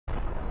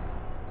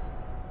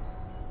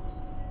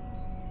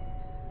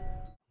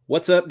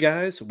What's up,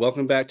 guys?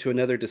 Welcome back to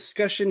another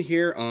discussion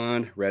here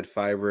on Red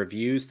 5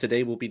 Reviews.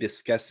 Today, we'll be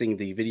discussing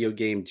the video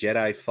game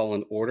Jedi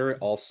Fallen Order,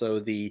 also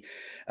the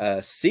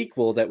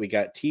sequel that we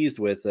got teased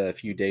with a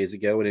few days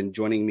ago. And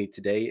joining me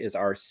today is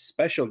our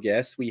special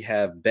guest. We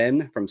have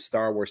Ben from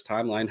Star Wars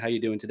Timeline. How you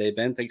doing today,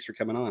 Ben? Thanks for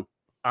coming on.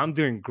 I'm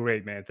doing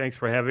great, man. Thanks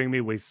for having me.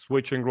 We're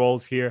switching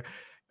roles here.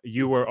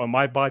 You were on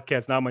my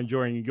podcast. Now I'm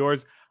enjoying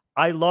yours.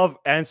 I love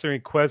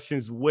answering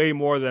questions way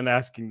more than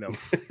asking them.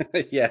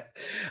 Yeah,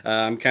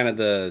 I'm kind of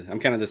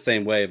the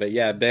same way. But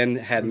yeah, Ben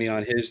had me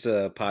on his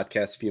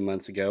podcast a few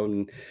months ago,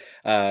 and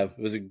it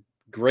was a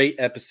great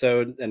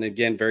episode. And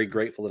again, very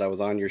grateful that I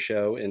was on your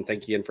show. And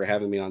thank you again for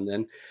having me on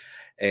then.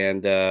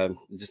 And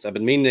just I've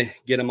been meaning to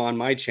get him on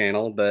my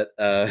channel, but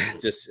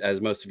just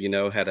as most of you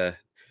know, had a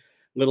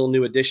little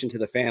new addition to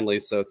the family,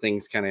 so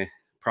things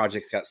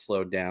projects got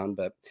slowed down.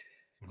 But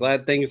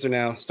glad things are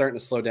now starting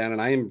to slow down, and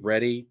I am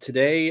ready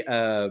today.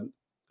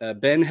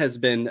 Ben has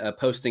been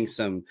posting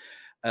some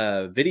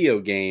video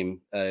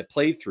game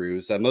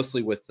playthroughs,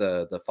 mostly with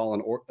the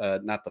Fallen or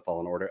not the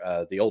Fallen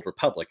Order, the Old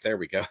Republic. There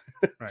we go.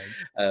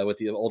 Right. With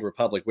the Old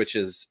Republic, which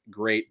is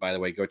great, by the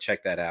way. Go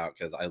check that out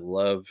because I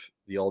love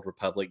the Old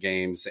Republic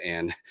games,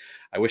 and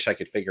I wish I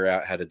could figure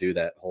out how to do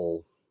that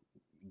whole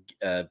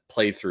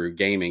playthrough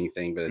gaming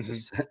thing, but it's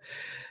just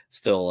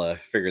still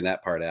figuring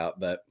that part out.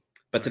 But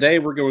today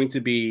we're going to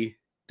be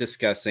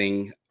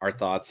discussing our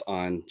thoughts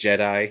on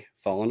Jedi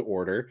Fallen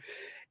Order,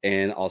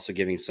 and also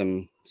giving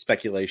some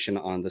speculation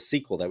on the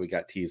sequel that we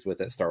got teased with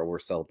at Star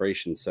Wars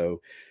Celebration.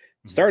 So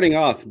starting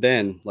off,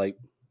 Ben, like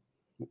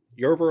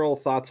your overall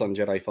thoughts on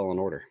Jedi Fallen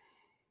Order.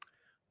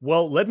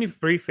 Well, let me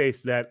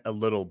preface that a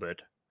little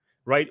bit.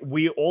 Right?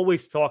 We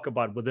always talk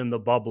about within the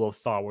bubble of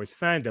Star Wars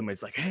fandom.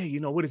 It's like, hey,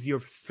 what is your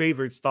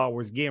favorite Star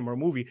Wars game or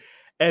movie?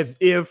 As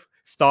if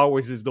Star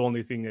Wars is the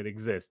only thing that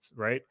exists,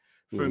 right?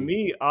 For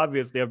me,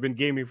 obviously, I've been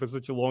gaming for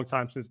such a long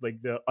time, since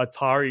like the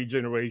Atari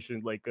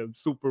generation, like a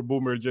super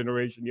boomer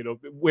generation,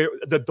 where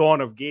the dawn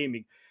of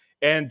gaming.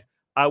 And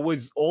I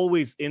was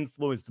always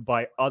influenced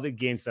by other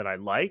games that I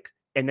like,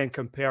 and then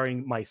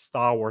comparing my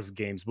Star Wars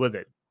games with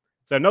it.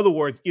 So in other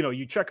words,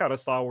 you check out a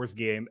Star Wars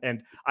game,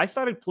 and I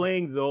started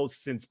playing those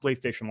since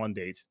PlayStation 1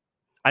 days.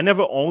 I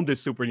never owned a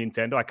Super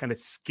Nintendo. I kind of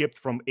skipped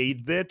from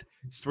 8-bit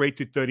straight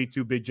to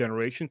 32-bit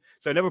generation.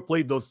 So I never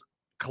played those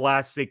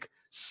classic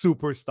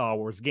Super Star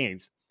Wars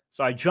games.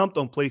 So I jumped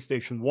on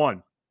PlayStation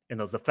 1, and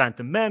there was the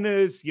Phantom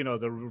Menace,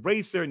 the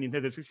Racer,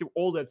 Nintendo 60,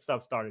 all that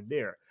stuff started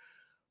there.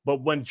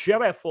 But when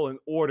Jedi Fallen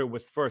Order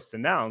was first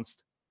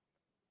announced,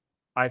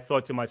 I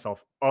thought to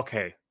myself,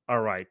 okay,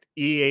 all right,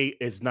 EA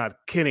is not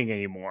kidding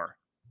anymore.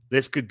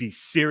 This could be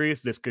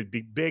serious. This could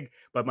be big.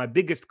 But my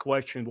biggest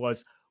question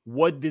was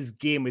what this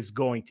game is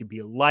going to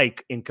be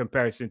like in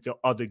comparison to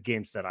other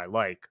games that I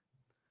like.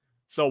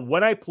 So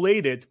when I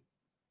played it,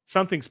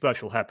 something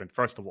special happened.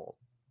 First of all,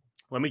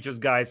 let me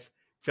just, guys,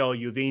 tell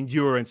you the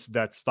endurance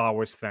that Star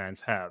Wars fans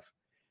have.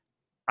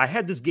 I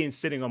had this game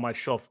sitting on my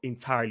shelf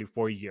entirely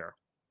for a year,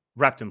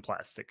 wrapped in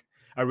plastic.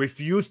 I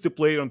refused to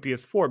play it on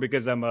PS4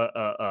 because I'm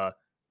a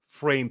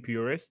frame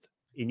purist.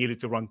 It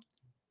needed to run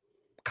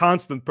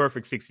constant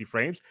perfect 60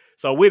 frames.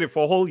 So I waited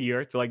for a whole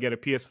year till I get a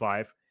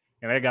PS5,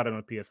 and I got it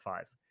on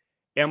PS5.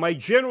 And my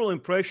general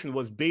impression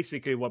was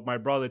basically what my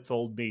brother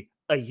told me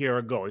a year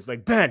ago. He's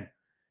like, Ben,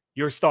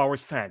 you're a Star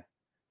Wars fan.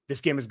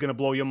 This game is going to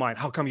blow your mind.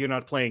 How come you're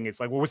not playing it? It's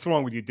like, well, what's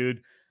wrong with you,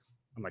 dude?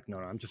 I'm like, no,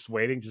 I'm just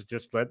waiting.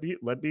 Just let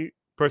me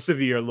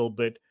persevere a little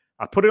bit.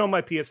 I put it on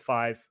my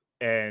PS5,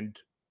 and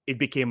it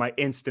became my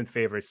instant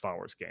favorite Star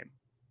Wars game.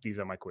 These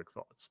are my quick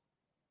thoughts.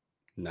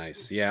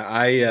 Nice. Yeah,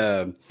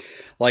 I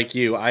like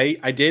you.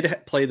 I did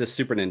play the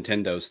Super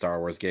Nintendo Star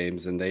Wars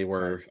games, and they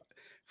were Nice. Back in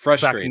the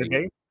frustrating.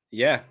 day?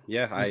 Yeah,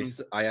 yeah.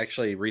 Mhm. I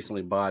actually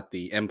recently bought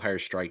the Empire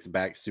Strikes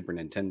Back Super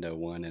Nintendo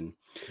one, and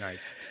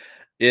Nice.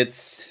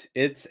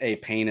 it's a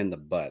pain in the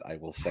butt. I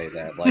will say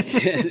that. Like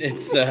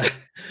it's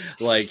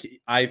like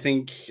I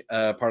think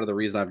part of the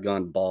reason I've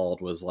gone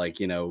bald was like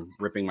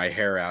ripping my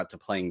hair out to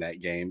playing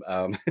that game.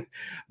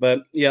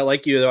 But yeah,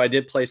 like you though, I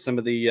did play some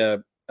of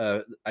the.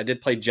 I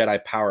did play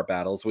Jedi Power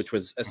Battles, which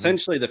was Mhm.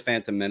 essentially the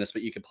Phantom Menace,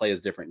 but you could play as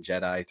different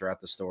Jedi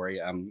throughout the story.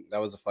 That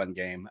was a fun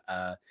game.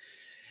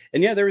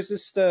 And yeah, there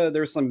was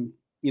there was some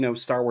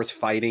Star Wars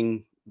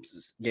fighting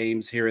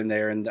games here and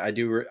there, and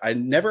I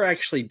never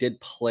actually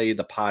did play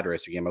the pod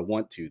racer game. I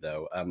want to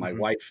though. My Mhm.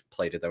 wife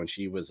played it though, and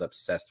she was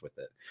obsessed with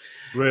it.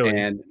 Really?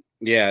 And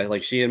yeah,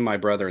 like she and my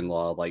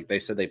brother-in-law, like they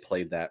said they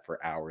played that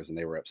for hours and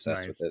they were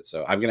obsessed with Nice. it.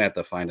 So I'm gonna have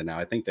to find it now.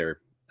 I think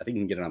you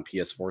can get it on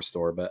PS4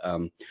 store, but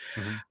Mhm.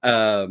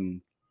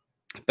 um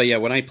but yeah,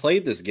 when I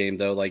played this game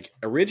though, like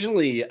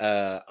originally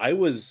I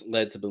was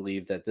led to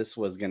believe that this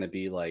was going to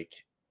be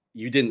like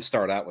you didn't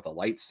start out with a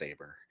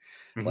lightsaber.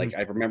 Like Mhm.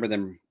 I remember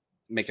them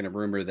making a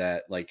rumor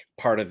that like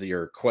part of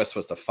your quest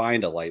was to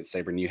find a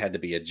lightsaber and you had to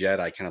be a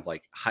Jedi kind of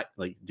like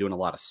like doing a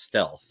lot of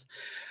stealth.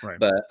 Right.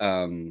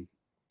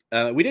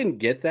 But we didn't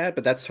get that,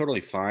 but that's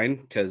totally fine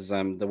because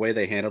the way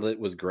they handled it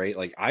was great.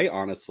 Like I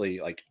honestly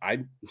like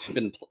I've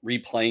been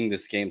replaying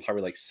this game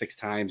probably like 6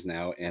 times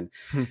now, and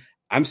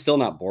I'm still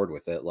not bored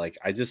with it. Like,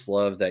 I just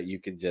love that you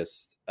could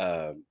just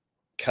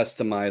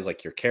customize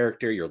like your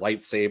character, your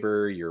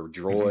lightsaber, your Mhm.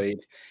 droid,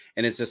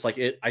 and it's just like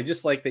it. I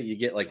just like that you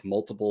get like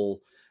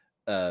multiple,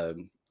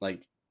 um,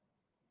 like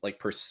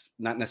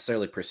not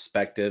necessarily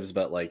perspectives,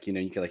 but like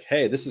you can like,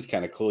 hey, this is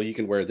kind of cool. You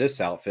can wear this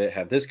outfit,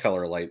 have this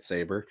color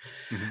lightsaber.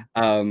 Mhm.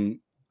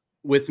 Um,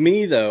 with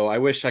me though, I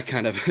wish I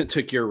kind of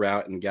took your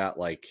route and got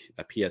like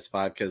a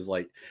PS5 because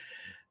like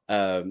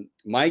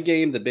my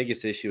game, the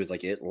biggest issue is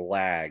like it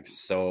lags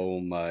so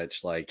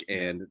much, like, Yeah.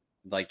 and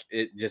like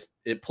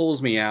it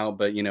pulls me out,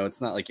 but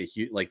it's not like a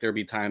huge, like there'd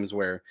be times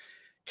where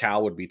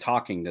Cal would be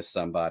talking to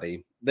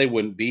somebody, they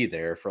wouldn't be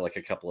there for like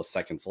a couple of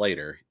seconds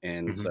later,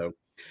 and Mhm. so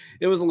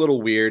it was a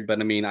little weird, but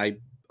I mean, I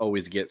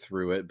always get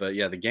through it. But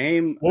yeah, the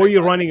game, What were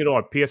you running it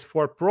on?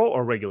 PS4 Pro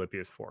or regular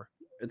PS4?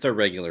 it's a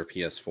regular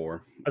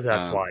PS4.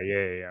 That's why. Yeah,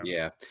 yeah, yeah.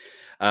 Yeah,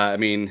 I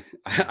mean,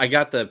 I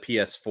got the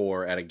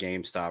PS4 at a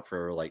GameStop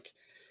for like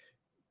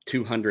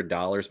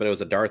 $200, but it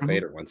was a Darth Mhm.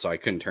 Vader one, so I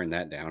couldn't turn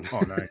that down. Oh,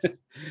 nice.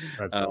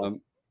 That's dope.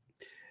 um,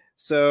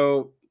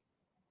 so,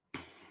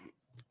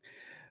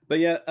 but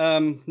yeah,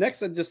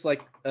 next I just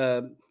like,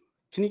 can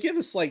you give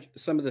us like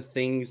some of the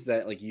things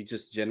that like you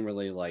just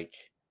generally like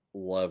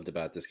loved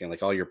about this game,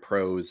 like all your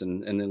pros,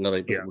 and then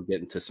like, Yeah, we'll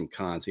get into some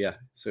cons. Yeah,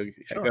 so yeah,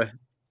 go sure. ahead.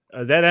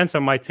 That answer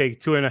might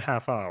take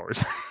 2.5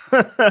 hours.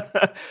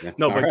 Yeah,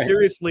 No, all but right.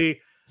 seriously,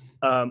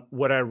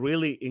 what I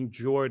really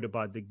enjoyed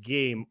about the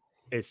game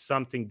is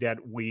something that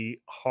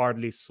we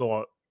hardly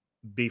saw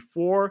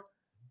before,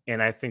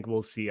 and I think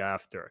we'll see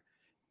after.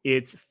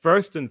 It's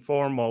first and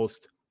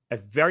foremost a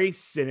very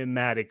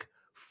cinematic,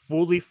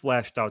 fully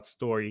fleshed out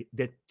story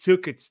that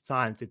took its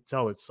time to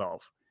tell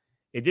itself.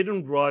 It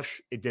didn't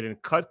rush, it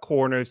didn't cut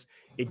corners,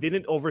 it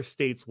didn't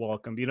overstay its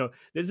welcome.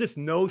 There's this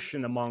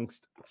notion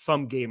amongst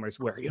some gamers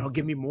where,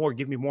 give me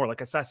more,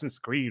 like Assassin's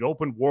Creed,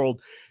 open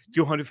world,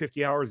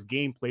 250 hours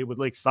gameplay with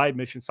like side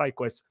missions, side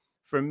quests.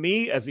 For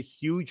me, as a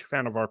huge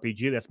fan of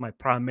RPG, that's my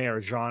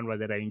primary genre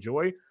that I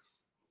enjoy,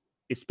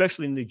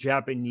 especially in the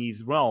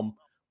Japanese realm.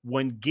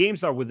 When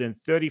games are within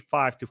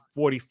 35 to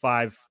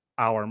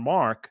 45-hour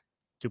mark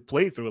to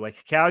play through,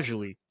 like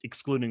casually,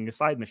 excluding the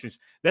side missions,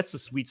 that's the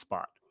sweet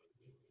spot.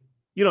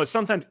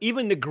 Sometimes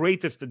even the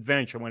greatest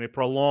adventure, when it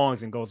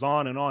prolongs and goes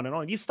on and on and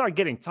on, you start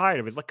getting tired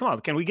of it. It's like, come on,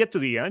 can we get to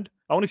the end?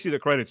 I want to see the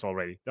credits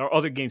already. There are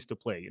other games to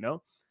play.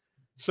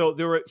 So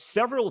there were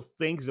several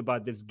things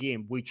about this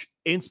game which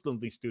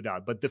instantly stood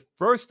out. But the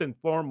first and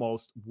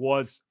foremost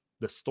was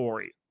the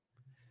story.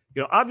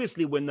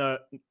 Obviously,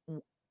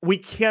 we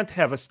can't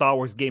have a Star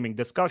Wars gaming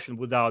discussion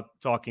without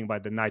talking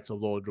about the Knights of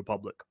the Old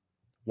Republic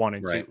 1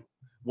 and 2. Right.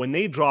 When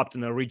they dropped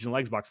in the original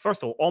Xbox,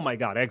 first of all, oh my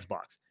God,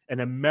 Xbox, an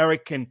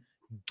American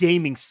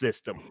gaming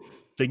system,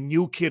 the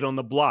new kid on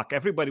the block.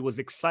 Everybody was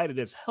excited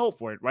as hell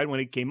for it, right? When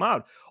it came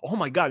out. Oh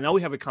my God, now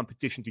we have a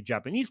competition to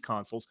Japanese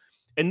consoles.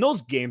 And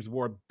those games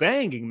were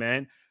banging,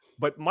 man.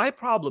 But my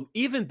problem,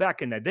 even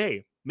back in the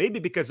day, maybe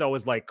because I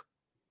was like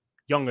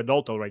young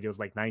adult already. I was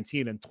like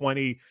 19 and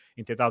 20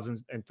 in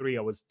 2003.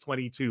 I was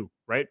 22,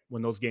 right?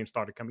 When those games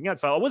started coming out.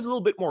 So I was a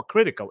little bit more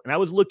critical and I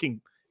was looking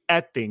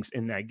at things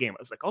in that game.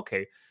 I was like,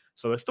 okay,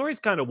 so the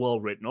story's kind of well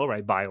written. All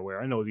right,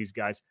 BioWare, I know these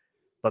guys.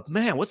 But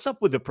man, what's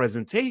up with the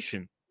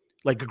presentation?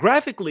 Like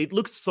graphically, it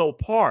looked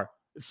subpar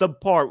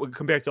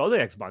compared to other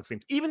Xbox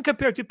games, even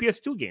compared to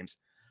PS2 games.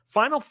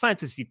 Final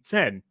Fantasy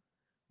X,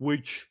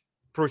 which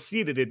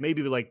preceded it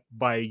maybe like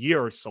by a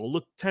year or so,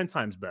 looked 10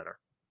 times better.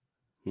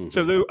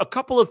 So Hmm. there were a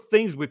couple of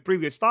things with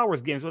previous Star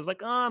Wars games. I was like,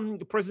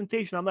 the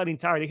presentation, I'm not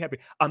entirely happy.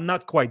 I'm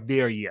not quite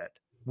there yet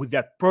with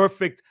that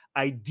perfect,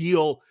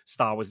 ideal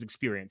Star Wars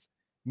experience.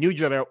 New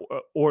Jedi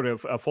Order,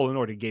 Fallen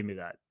Order gave me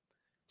that.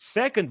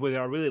 Second, what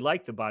I really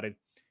liked about it,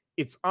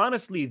 it's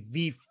honestly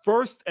the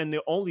first and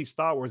the only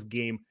Star Wars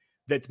game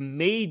that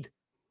made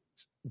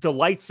the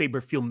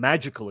lightsaber feel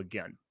magical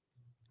again.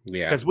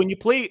 Yeah. Because when you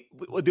play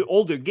the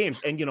older games,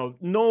 and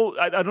no,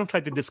 I don't try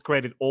to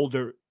discredit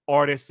older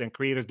artists and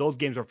creators. Those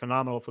games are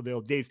phenomenal for the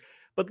old days.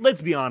 But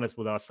let's be honest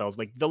with ourselves.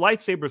 Like the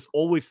lightsabers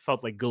always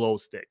felt like glow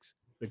sticks.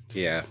 Like,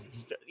 Yeah.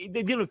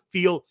 they didn't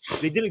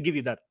give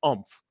you that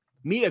umph.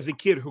 Me as a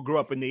kid who grew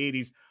up in the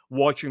 80s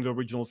watching the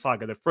original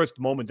saga, the first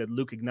moment that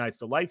Luke ignites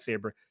the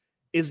lightsaber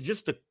is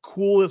just the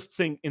coolest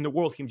thing in the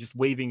world. Him just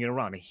waving it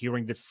around and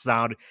hearing the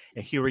sound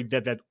and hearing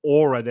that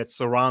aura that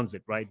surrounds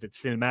it, right? That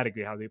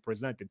cinematically how they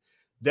present it.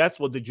 That's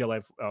what the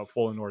Jedi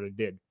Fallen Order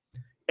did.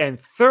 And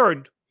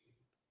third,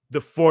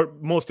 the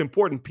most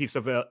important piece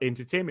of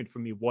entertainment for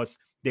me was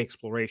the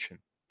exploration.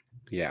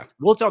 Yeah.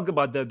 We'll talk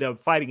about the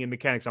fighting and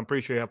mechanics. I'm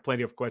pretty sure you have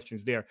plenty of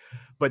questions there.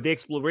 But the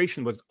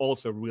exploration was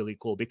also really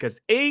cool because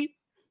it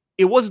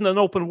wasn't an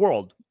open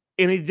world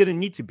and it didn't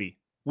need to be.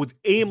 With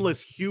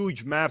aimless,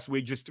 huge maps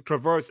we just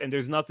traverse and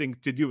there's nothing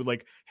to do.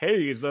 Like,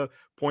 hey, is a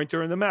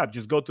pointer in the map.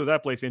 Just go to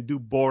that place and do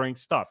boring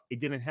stuff. It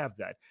didn't have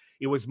that.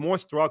 It was more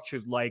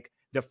structured like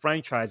the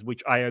franchise,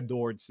 which I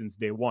adored since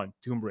day one,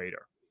 Tomb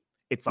Raider.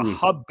 It's a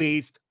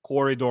hub-based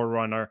corridor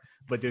runner,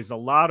 but there's a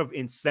lot of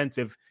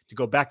incentive to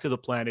go back to the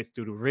planets,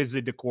 to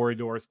visit the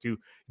corridors, to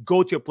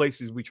go to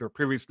places which were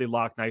previously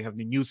locked. Now you have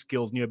the new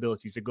skills, new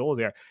abilities to go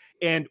there.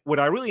 And what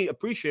I really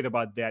appreciate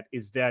about that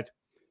is that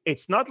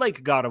it's not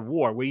like God of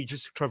War, where you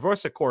just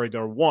traverse a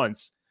corridor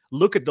once,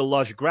 look at the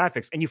lush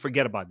graphics, and you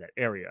forget about that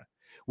area.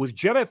 With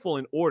Jedi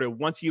Fallen Order,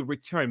 once you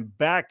return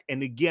back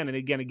and again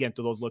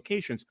to those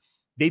locations,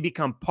 they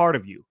become part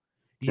of you.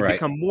 You Right.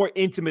 become more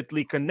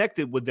intimately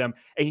connected with them,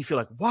 and you feel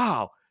like,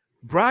 wow,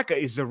 Braca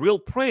is a real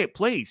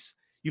place.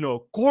 You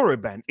know,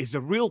 Korriban is a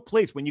real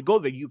place. When you go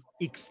there, you've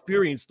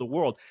experienced the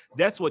world.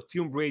 That's what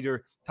Tomb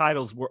Raider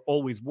titles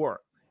always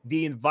were.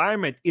 The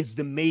environment is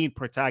the main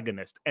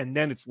protagonist, and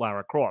then it's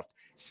Lara Croft.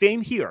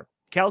 Same here.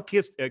 Cal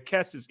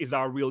Kestis is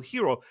our real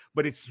hero,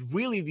 but it's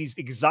really these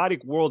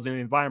exotic worlds and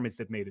environments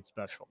that made it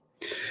special.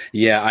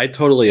 Yeah, I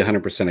totally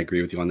 100%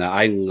 agree with you on that.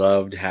 I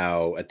loved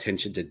how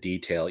attention to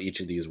detail each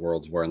of these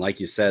worlds were. And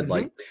like you said,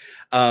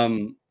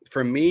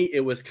 for me,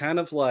 it was kind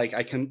of like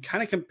I can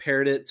kind of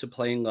compared it to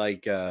playing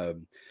like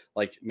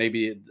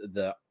maybe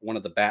the one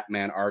of the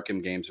Batman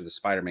Arkham games or the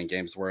Spider-Man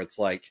games where it's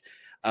like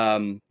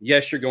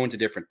yes, you're going to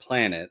different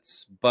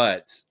planets,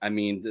 but I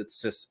mean,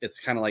 it's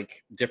kind of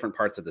like different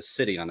parts of the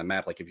city on the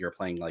map. Like if you're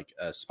playing like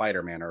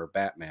Spider-Man or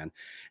Batman,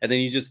 and then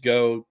you just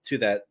go to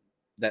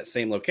that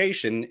same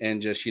location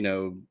and just, you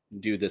know,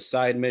 do this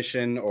side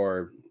mission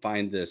or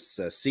find this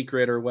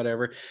secret or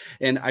whatever.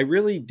 And I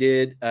really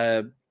did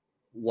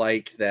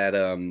like that.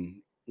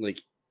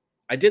 Like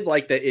I did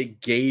like that it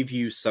gave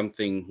you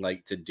something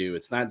like to do.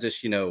 It's not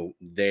just, you know,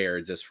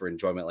 there just for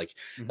enjoyment. Like,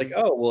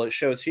 oh, well, it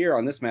shows here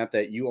on this map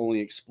that you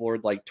only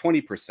explored like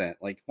 20%.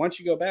 Like once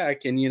you go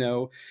back and, you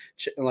know,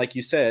 like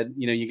you said,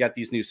 you know, you got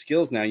these new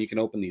skills now, you can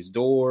open these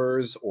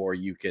doors or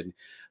you can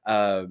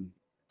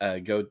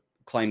go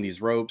climb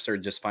these ropes or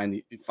just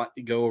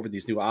go over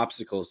these new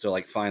obstacles to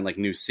like find like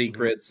new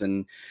secrets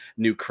and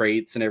new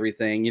crates and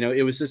everything. You know,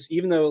 it was just,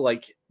 even though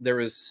like there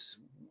was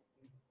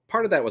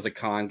part of that was a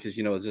con because,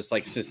 you know, it's just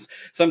like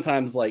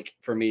sometimes like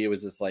for me it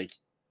was just like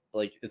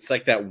it's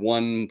like that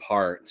one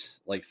part,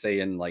 like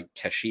say in like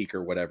Kashyyyk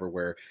or whatever,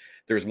 where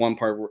there's one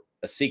part where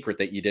a secret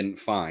that you didn't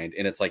find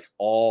and it's like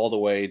all the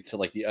way to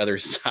like the other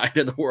side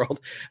of the world.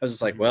 I was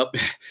just like, well,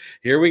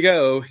 here we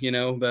go, you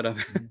know.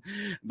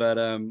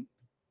 But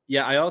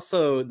yeah, I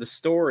also, the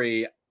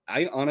story,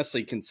 I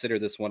honestly consider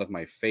this one of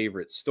my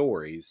favorite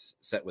stories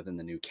set within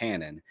the new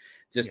canon,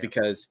 just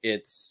because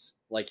it's,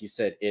 like you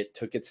said, it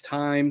took its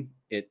time.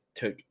 It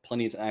took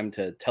plenty of time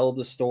to tell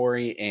the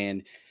story.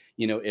 And,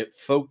 you know, it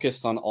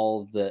focused on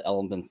all the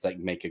elements that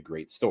make a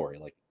great story,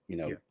 like, you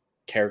know,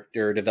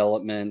 character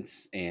development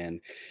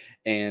and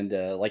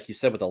like you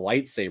said, with a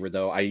lightsaber,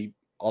 though, I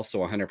also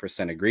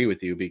 100% agree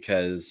with you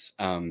because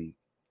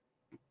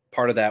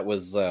part of that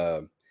was,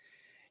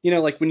 you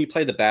know, like when you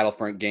play the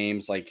Battlefront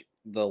games, like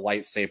the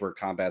lightsaber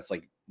combat's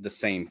like the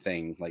same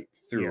thing, like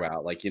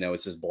throughout, like, you know,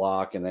 it's just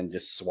block and then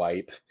just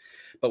swipe.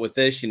 But with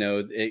this, you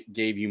know, it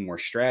gave you more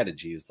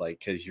strategies, like,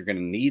 because you're going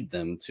to need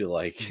them to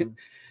like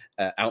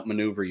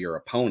outmaneuver your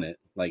opponent,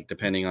 like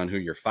depending on who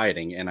you're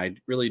fighting. And I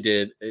really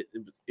did.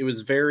 It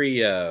was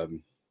very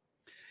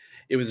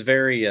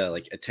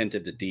like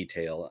attentive to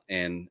detail.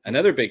 And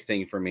another big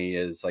thing for me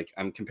is like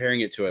I'm comparing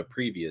it to a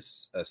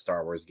previous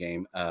Star Wars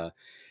game.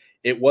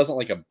 It wasn't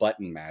like a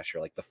button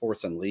masher, like the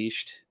Force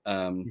Unleashed.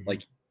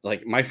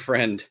 Like my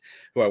friend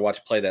who I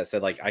watched play that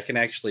said, like, I can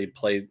actually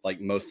play like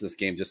most of this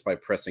game just by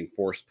pressing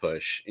force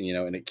push, and, you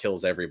know, and it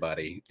kills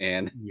everybody.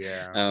 And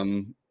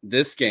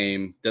this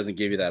game doesn't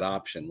give you that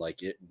option.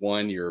 Like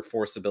your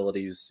force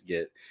abilities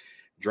get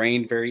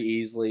drained very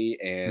easily,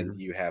 and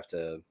you have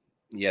to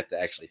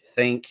actually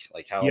think,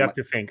 like, how you have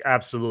to think.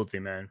 Absolutely,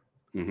 man.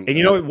 Mm-hmm. And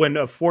you know,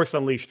 when Force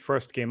Unleashed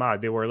first came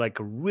out, they were like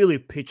really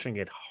pitching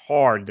it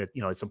hard that,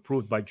 you know, it's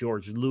approved by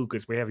George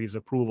Lucas. We have his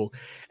approval.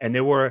 And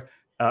they were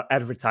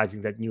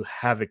advertising that new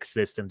Havoc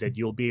system that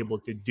you'll be able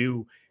to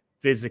do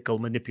physical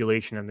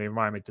manipulation in the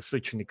environment to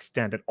such an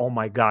extent that, oh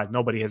my God,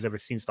 nobody has ever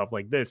seen stuff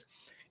like this.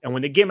 And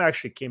when the game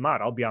actually came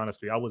out, I'll be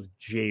honest with you, I was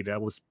jaded. I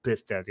was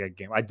pissed at that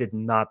game. I did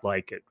not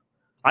like it.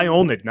 I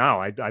own it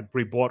now. I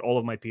rebought all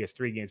of my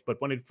PS3 games. But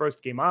when it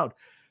first came out,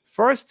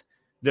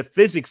 the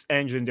physics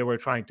engine they were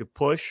trying to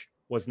push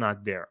was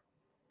not there.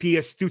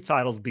 PS2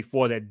 titles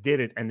before that did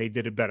it, and they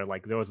did it better.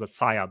 Like there was a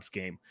PsyOps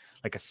game,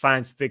 like a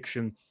science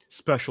fiction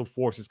special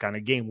forces kind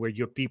of game where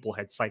your people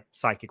had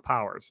psychic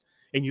powers,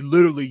 and you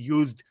literally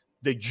used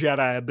the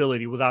Jedi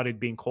ability without it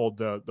being called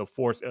the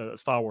Force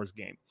Star Wars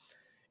game.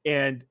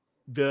 And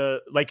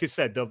like you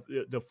said,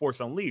 the Force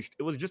Unleashed,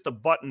 it was just a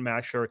button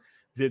masher.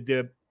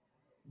 The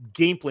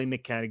gameplay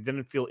mechanic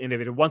didn't feel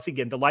innovative. Once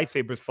again, the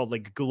lightsabers felt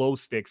like glow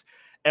sticks.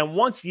 And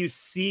once you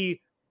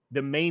see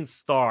the main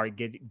star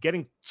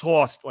getting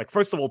tossed, like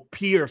first of all,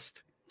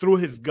 pierced through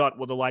his gut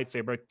with a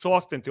lightsaber,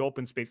 tossed into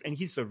open space, and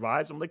he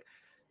survives, I'm like,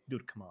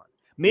 dude, come on.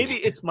 Maybe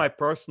it's my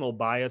personal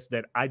bias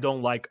that I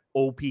don't like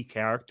OP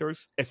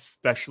characters,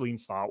 especially in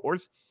Star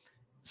Wars.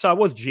 So I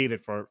was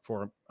jaded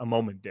for a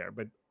moment there.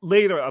 But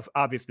later,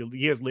 obviously,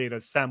 years later,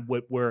 Sam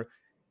Witwer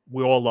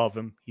We all love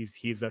him.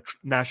 He's a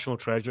national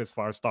treasure as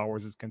far as Star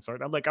Wars is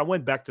concerned. I'm like, I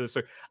went back to the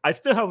story. I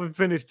still haven't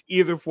finished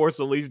either Force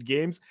Unleashed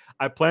games.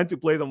 I plan to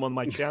play them on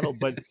my channel,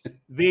 but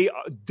they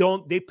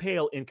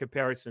pale in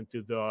comparison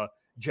to the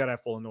Jedi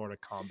Fallen Order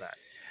combat.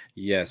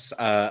 Yes,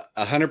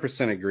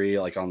 100% agree.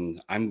 Like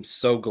I'm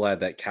so glad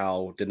that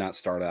Cal did not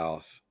start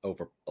off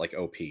over like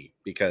OP,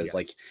 because Yeah.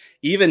 like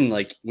even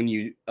like when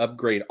you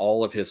upgrade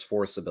all of his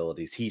force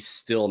abilities, he's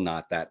still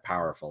not that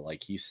powerful.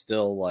 Like he's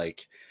still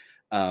like,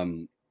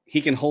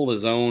 he can hold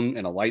his own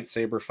in a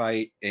lightsaber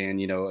fight, and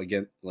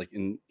again, like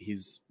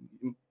he's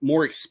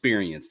more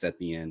experienced at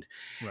the end,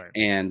 Right.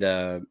 and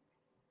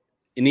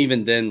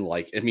even then,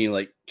 like, I mean,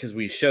 like, because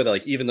we show that,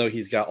 like, even though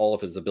he's got all of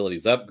his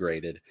abilities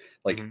upgraded,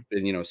 like, Mhm.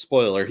 and,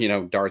 spoiler,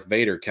 Darth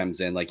Vader comes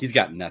in, like, he's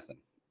got nothing,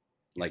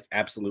 like,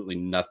 absolutely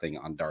nothing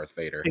on Darth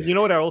Vader. And you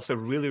know what I also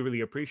really,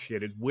 really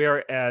appreciated?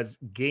 Whereas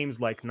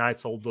games like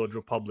Knights of the Old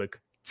Republic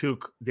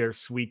took their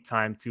sweet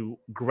time to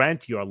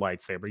grant you a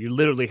lightsaber, you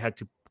literally had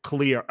to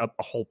clear up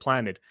a whole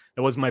planet.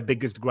 That was my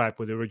biggest gripe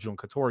with the original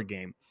KOTOR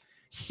game.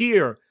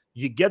 Here,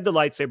 you get the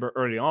lightsaber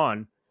early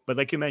on, but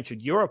like you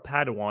mentioned, you're a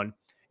Padawan,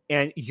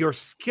 and your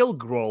skill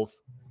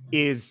growth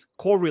is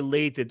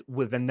correlated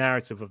with the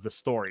narrative of the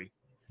story.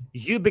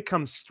 You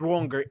become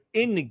stronger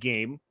in the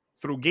game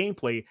through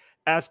gameplay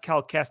as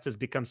Cal Kestis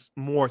becomes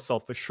more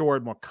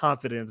self-assured, more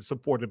confident, and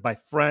supported by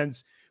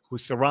friends who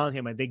surround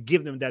him, and they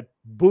give him that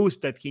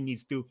boost that he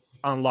needs to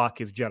unlock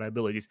his Jedi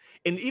abilities.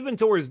 And even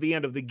towards the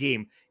end of the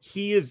game,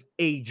 he is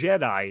a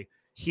Jedi.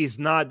 He's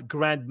not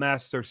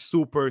Grandmaster,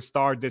 Super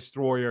Star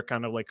Destroyer,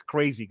 kind of like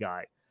crazy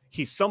guy.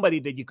 He's somebody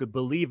that you could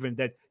believe in,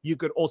 that you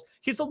could also.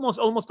 He's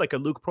almost like a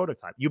Luke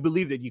prototype. You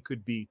believe that you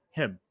could be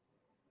him.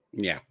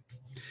 Yeah,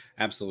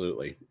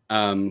 absolutely.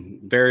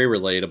 Very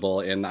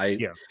relatable. And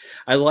Yeah.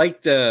 I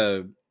like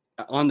the,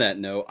 on that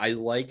note, I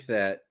like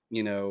that,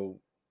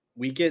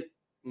 we get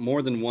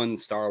more than one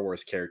Star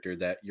Wars character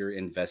that you're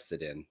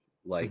invested in,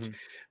 like Mhm.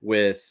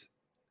 with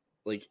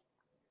like,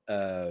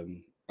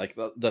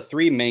 the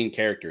three main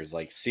characters,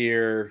 like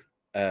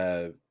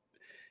uh,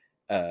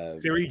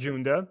 Siri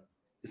Junda.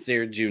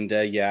 Seer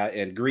Junda, yeah,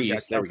 and Yeah,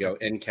 Grease, there Cal we go,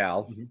 Kestis. and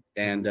Cal. Mhm.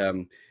 And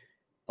Mhm.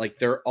 like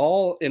they're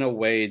all in a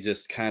way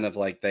just kind of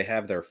like they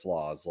have their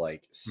flaws.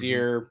 Like Mhm.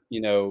 Seer,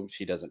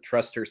 she doesn't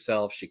trust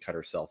herself, she cut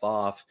herself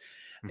off.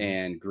 Mhm.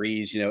 And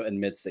Grease,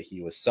 admits that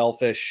he was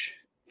selfish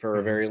for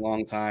a Mhm. very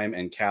long time.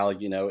 And Cal,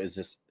 is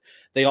just,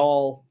 they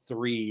all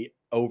three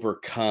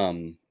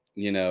overcome,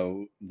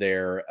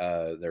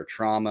 their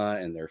trauma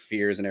and their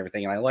fears and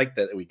everything. And I like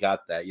that we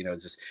got that.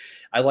 It's just,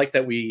 I like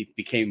that we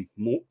became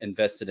more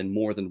invested in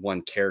more than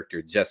one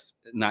character, just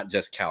not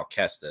just Cal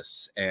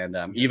Kestis. And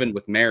Yeah. even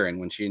with Marin,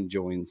 when she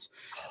joins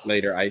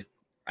later,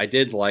 I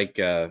did like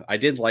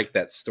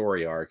that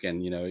story arc.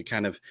 And it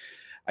kind of,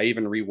 I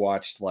even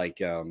rewatched like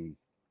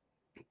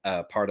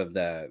part of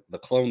the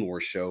Clone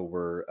Wars show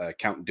where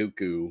Count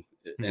Dooku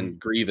Mhm. and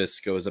Grievous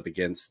goes up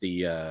against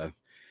the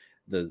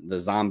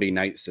zombie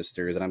Night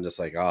Sisters, and I'm just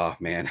like, oh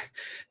man.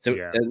 So,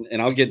 Yeah,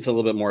 and I'll get into a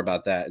little bit more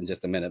about that in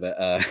just a minute, but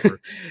of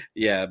course.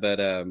 yeah, but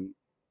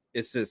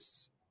it's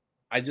just,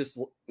 I just,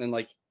 and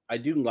like, I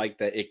do like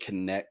that it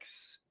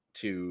connects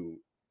to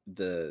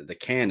the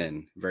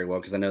canon very well,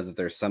 because I know that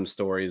there's some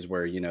stories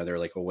where they're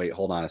like, oh wait,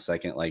 hold on a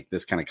second, like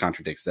this kind of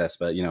contradicts this,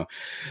 but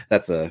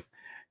that's a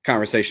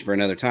conversation for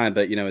another time.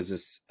 But is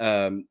this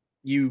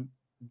you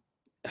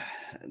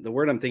the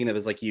word I'm thinking of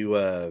is like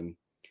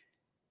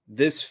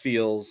this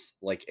feels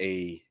like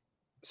a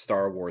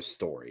Star Wars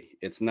story.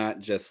 It's not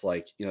just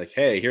like, like,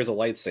 hey, here's a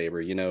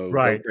lightsaber, go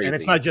Right, and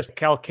it's crazy. not just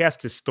Cal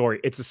Kestis' story,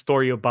 it's a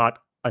story about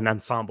an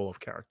ensemble of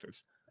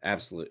characters.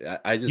 Absolutely.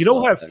 I You just know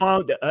who love I that.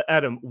 found,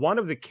 Adam, one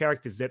of the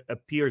characters that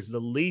appears the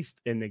least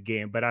in the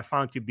game, but I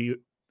found to be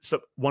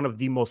one of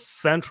the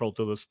most central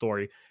to the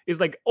story is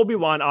like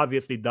Obi-Wan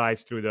obviously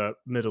dies through the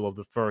middle of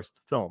the first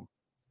film,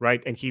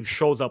 right? And he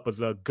shows up as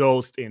a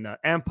ghost in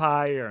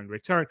Empire and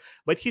Return,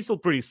 but he's still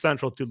pretty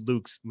central to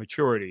Luke's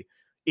maturity.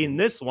 In Mhm.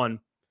 this one,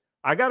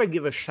 I gotta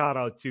give a shout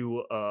out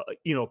to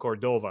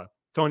Cordova,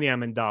 Tony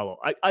Amendola.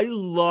 I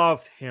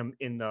loved him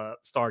in the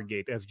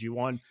Stargate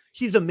SG1.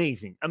 He's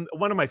amazing.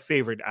 One of my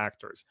favorite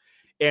actors.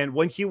 And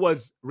when he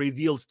was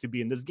revealed to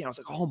be in this game, I was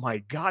like, oh my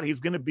God, he's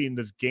going to be in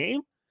this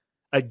game?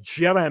 A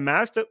Jedi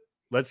Master?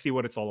 Let's see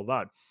what it's all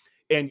about.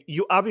 And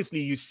you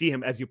obviously you see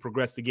him as you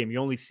progress the game. You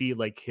only see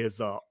like his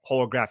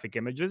holographic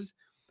images.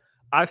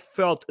 I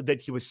felt that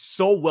he was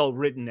so well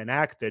written and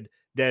acted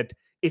that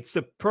it's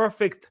a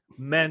perfect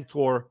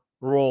mentor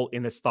role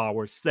in a Star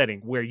Wars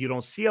setting where you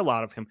don't see a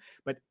lot of him,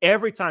 but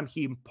every time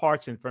he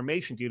imparts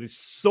information to you, it's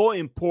so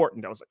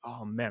important. I was like,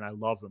 oh man, I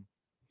love him.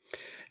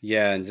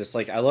 Yeah, and just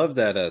like I love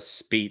that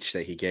speech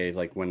that he gave,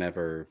 like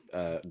whenever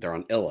they're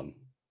on Ilum.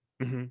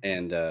 Hmm.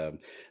 And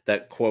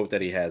that quote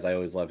that he has, I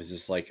always love, is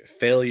just like,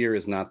 failure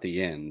is not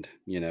the end,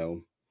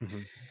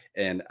 Hmm.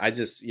 And I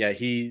just, yeah,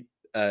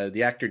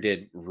 the actor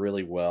did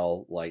really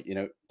well, like,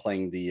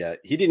 playing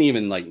he didn't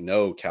even like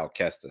know Cal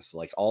Kestis.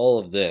 Like all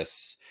of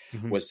this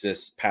Hmm. was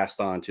just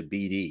passed on to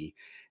BD.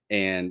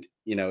 And,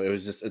 it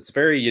was just, it's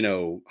very,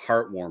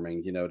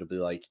 heartwarming, to be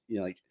like,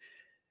 like,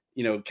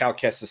 Cal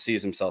Kestis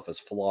sees himself as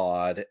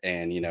flawed,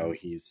 and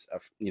he's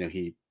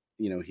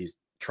he's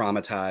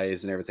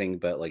traumatized and everything,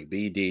 but like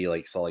BD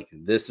like saw like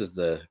this is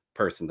the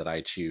person that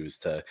I choose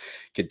to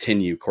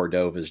continue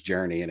Cordova's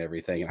journey and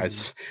everything.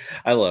 And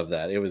I love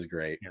that. It was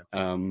great.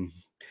 Yeah.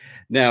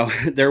 Now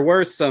there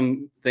were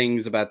some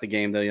things about the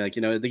game though, like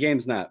the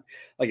game's not,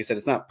 like I said,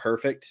 it's not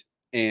perfect,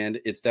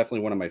 and it's definitely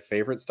one of my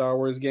favorite Star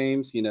Wars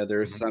games.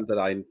 There's some that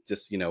I'm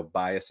just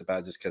biased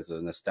about just because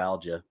of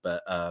nostalgia,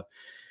 but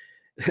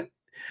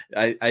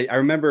I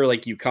remember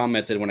like you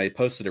commented when I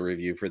posted a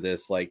review for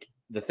this, like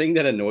the thing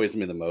that annoys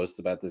me the most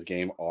about this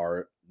game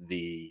are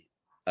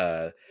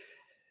your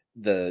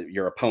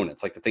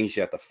opponents, like the things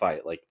you have to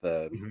fight, like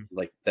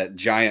like that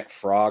giant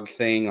frog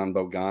thing on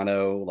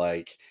Bogano,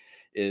 like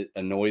it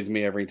annoys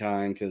me every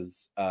time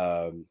because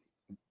and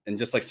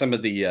just like some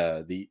of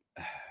the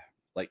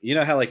like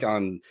how like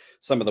on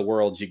some of the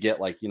worlds you get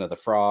like the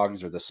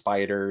frogs or the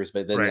spiders,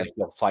 but then like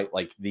you'll fight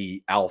like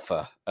the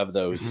alpha of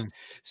those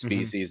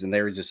species, and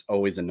they were just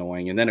always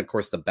annoying. And then of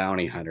course the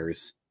bounty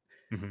hunters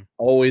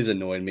always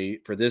annoyed me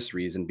for this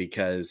reason,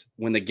 because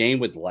when the game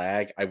would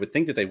lag, I would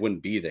think that they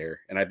wouldn't be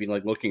there, and I'd be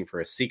like looking for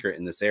a secret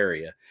in this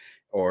area,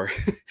 or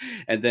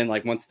and then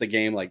like once the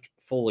game like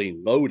fully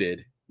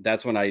loaded,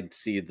 that's when I'd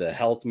see the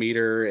health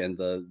meter and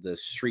the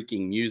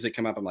shrieking music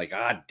come up. I'm like,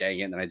 ah, dang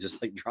it. And I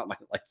just like drop my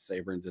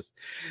lightsaber and just,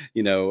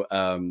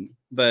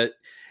 but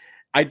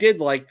I did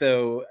like,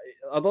 though,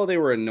 although they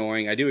were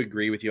annoying, I do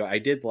agree with you. I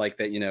did like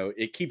that,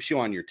 it keeps you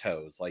on your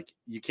toes. Like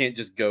you can't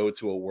just go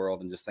to a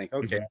world and just think,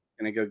 okay, I'm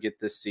going to go get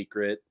this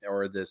secret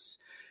or this,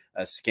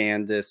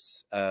 scan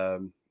this,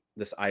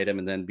 this item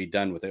and then be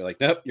done with it. Like,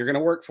 nope, you're going to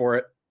work for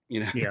it.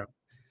 Yeah.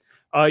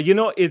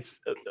 It's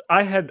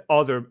I had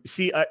other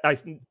I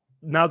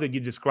now that you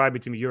describe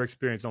it to me, your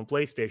experience on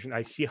PlayStation,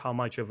 I see how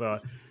much of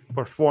a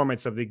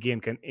performance of the game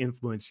can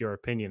influence your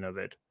opinion of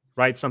it,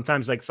 right?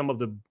 Sometimes like some of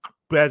the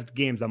best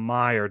games are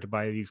mired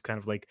by these kind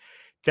of like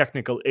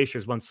technical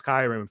issues. When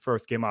Skyrim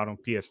first came out on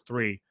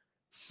PS3,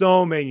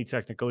 so many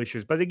technical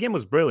issues, but the game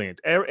was brilliant.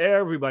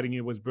 Everybody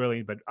knew it was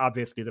brilliant, but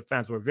obviously the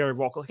fans were very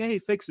vocal. Hey,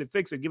 fix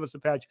it, give us a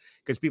patch,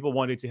 because people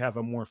wanted to have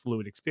a more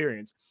fluid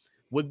experience.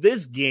 With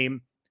this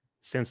game,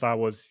 since I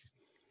was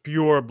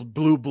pure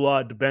blue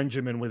blood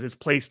Benjamin with his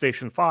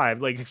PlayStation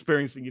 5, like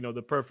experiencing,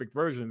 the perfect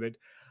version of it,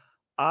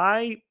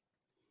 I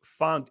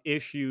found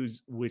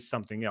issues with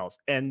something else.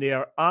 And they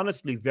are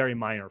honestly very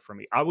minor for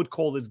me. I would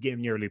call this game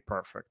nearly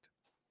perfect,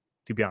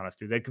 to be honest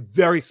with you. Like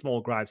very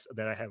small gripes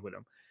that I had with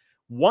him.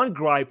 One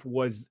gripe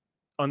was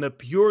on a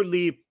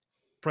purely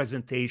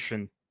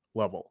presentation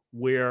level,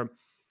 where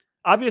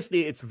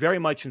obviously it's very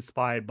much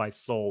inspired by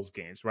Souls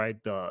games,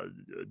 right? The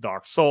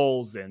Dark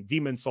Souls and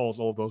Demon Souls,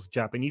 all those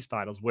Japanese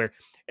titles, where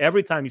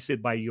every time you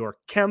sit by your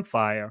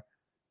campfire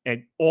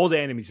and all the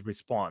enemies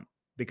respawn.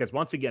 Because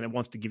once again, it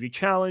wants to give you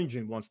challenge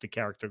and wants the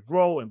character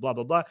grow and blah,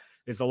 blah, blah.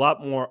 There's a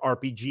lot more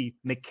RPG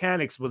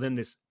mechanics within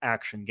this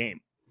action game.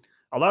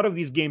 A lot of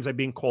these games are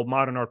being called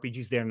modern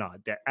RPGs. They're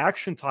not. They're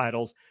action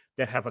titles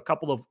that have a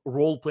couple of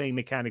role-playing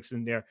mechanics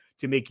in there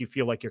to make you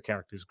feel like your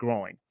character is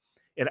growing.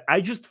 And I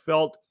just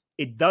felt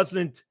it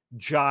doesn't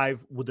jive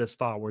with the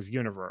Star Wars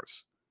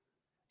universe.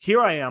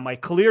 Here I am. I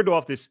cleared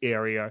off this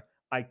area.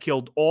 I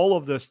killed all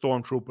of the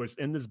stormtroopers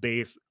in this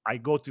base. I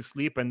go to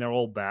sleep and they're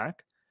all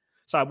back.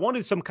 So I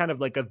wanted some kind of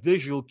like a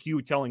visual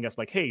cue telling us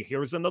like, hey,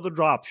 here's another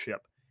drop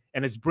ship.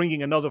 And it's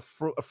bringing another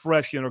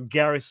fresh,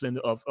 garrison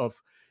of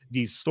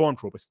these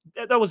stormtroopers.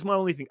 That was my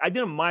only thing. I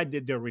didn't mind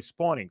that they're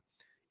respawning.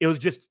 It was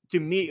just, to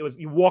me, it was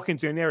you walk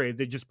into an area,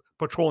 they're just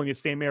patrolling the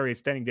same area,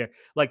 standing there.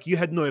 Like you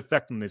had no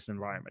effect on this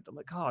environment. I'm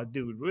like, oh,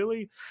 dude,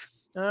 really?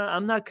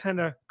 I'm not kind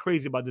of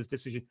crazy about this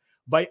decision.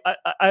 But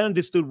I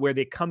understood where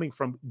they're coming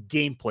from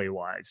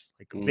gameplay-wise.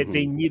 Like that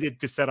they needed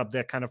to set up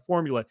that kind of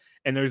formula,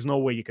 and there's no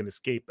way you can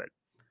escape it.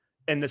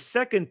 And the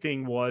second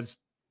thing was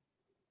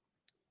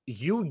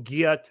you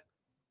get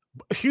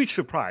a huge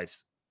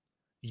surprise.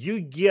 You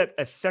get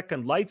a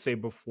second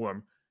lightsaber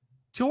form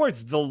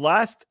towards the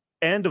last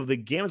end of the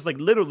game. It's like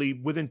literally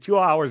within 2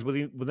 hours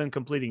within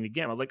completing the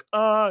game. I was like,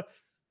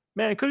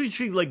 man, couldn't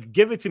you like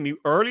give it to me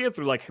earlier,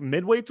 through like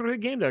midway through the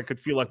game, that I could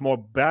feel like more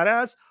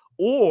badass?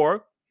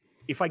 Or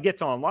if I get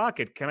to unlock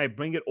it, can I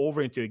bring it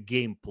over into a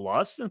game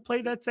plus and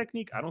play that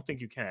technique? I don't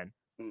think you can.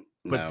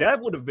 But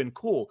that would have been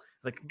cool.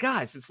 Like,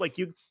 guys, it's like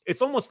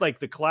it's almost like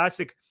the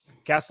classic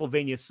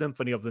Castlevania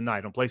Symphony of the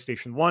Night on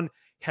PlayStation 1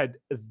 had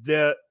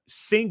the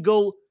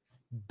single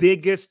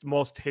biggest,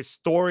 most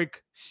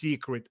historic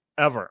secret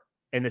ever.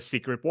 And the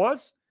secret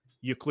was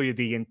you clear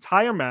the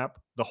entire map,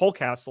 the whole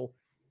castle,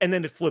 and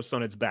then it flips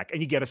on its back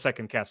and you get a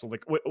second castle.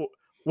 Like,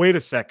 wait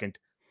a second,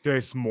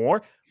 there's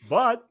more.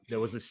 But there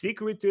was a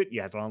secret to it.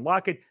 You had to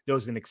unlock it. There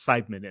was an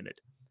excitement in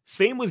it.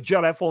 Same with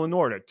Jedi Fallen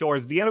Order.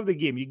 Towards the end of the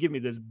game, you give me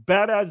this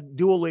badass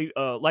dual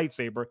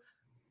lightsaber.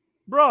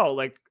 Bro,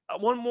 like I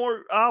want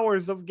more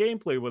hours of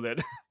gameplay with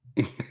it.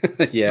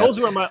 Yeah. Those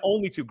were my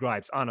only two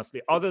gripes,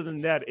 honestly. Other than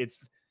that,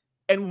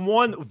 and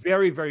one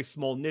very, very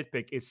small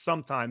nitpick is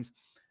sometimes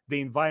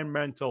the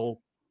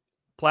environmental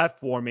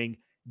platforming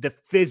the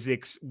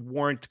physics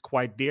weren't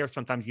quite there.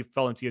 Sometimes you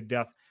fell into your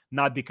death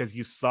not because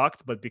you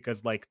sucked, but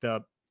because like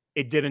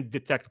it didn't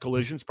detect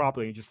collisions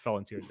properly. You just fell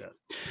into your death.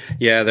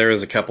 Yeah, there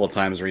was a couple of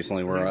times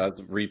recently where I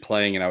was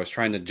replaying and I was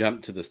trying to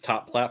jump to this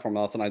top platform.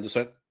 All of a sudden, I just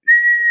went,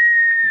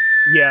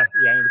 Yeah,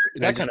 and I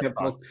that just kind of kept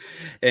sucks. going.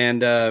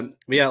 And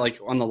yeah, like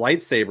on the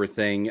lightsaber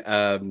thing,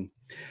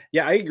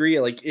 yeah, I agree.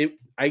 Like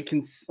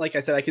like I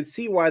said, I can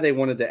see why they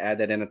wanted to add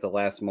that in at the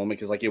last moment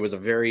because like it was a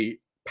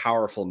very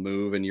powerful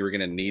move, and you were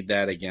going to need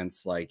that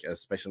against like,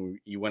 especially when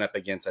you went up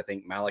against I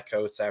think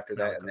Malicos after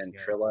that, and Malicos, then yeah.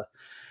 Trilla.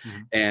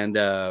 Mhm.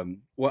 And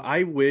what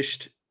I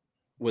wished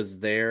was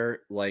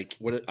there, like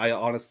what I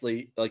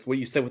honestly like what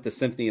you said with the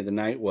Symphony of the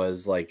Night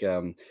was like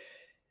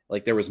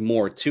there was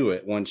more to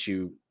it once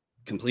you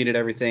completed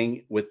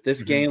everything. With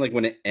this Mhm. game, like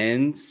when it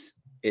ends,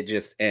 it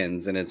just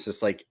ends, and it's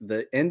just like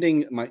the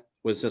ending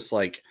was just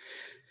like,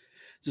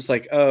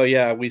 oh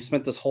yeah, we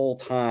spent this whole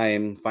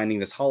time finding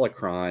this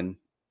holocron,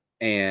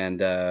 and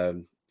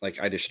like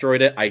I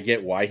destroyed it. I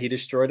get why he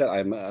destroyed it.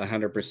 I'm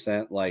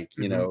 100% like,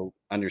 you Mhm. know,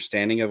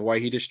 understanding of why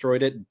he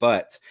destroyed it,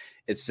 but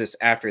it's just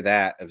after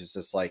that it was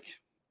just like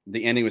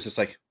the ending was just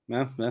like,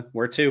 well,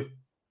 where to,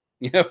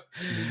 you know.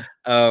 Mhm.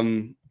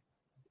 um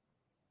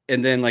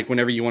and then like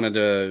whenever you wanted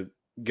to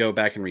go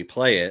back and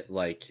replay it,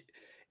 like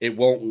it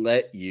won't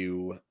let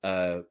you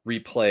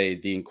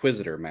replay the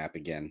Inquisitor map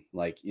again.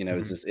 Like, you know,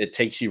 it's Mhm. just it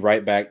takes you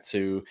right back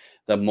to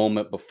the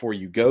moment before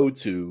you go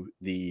to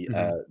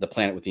Mhm. the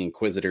planet with the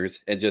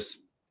Inquisitors and just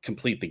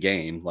complete the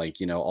game, like,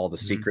 you know, all the Mhm.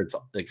 secrets,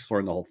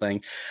 exploring the whole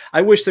thing.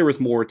 I wish there was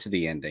more to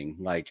the ending,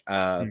 like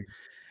Mhm.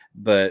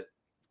 but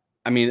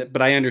I mean,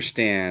 but I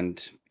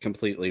understand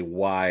completely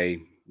why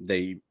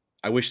they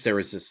I wish there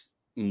was just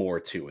more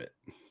to it,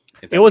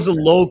 if It that was a makes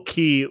sense. low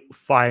key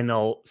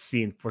final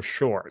scene for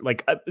sure.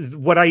 Like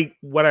what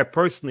I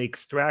personally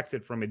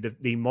extracted from it,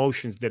 the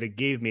emotions that it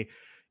gave me,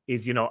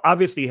 is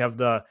obviously you have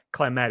the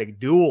climatic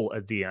duel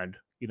at the end.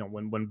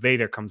 When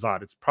Vader comes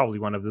out, it's probably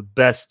one of the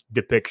best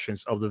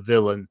depictions of the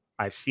villain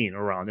I've seen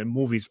around in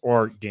movies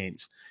or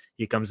games.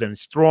 He comes in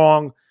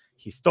strong.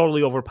 He's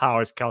totally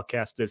overpowers Cal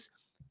Kestis,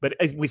 but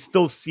as we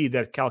still see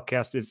that Cal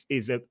Kestis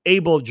is an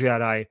able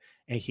Jedi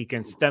and he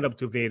can stand up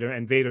to Vader,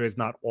 and Vader is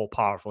not all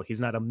powerful. He's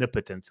not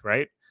omnipotent,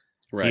 right?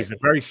 He's Right. a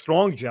very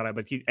strong Jedi,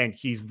 but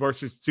he's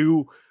versus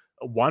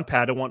one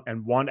Padawan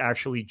and one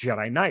actually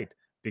Jedi Knight,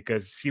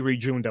 because Siri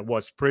June that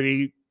was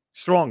pretty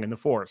strong in the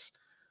Force.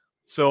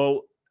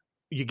 So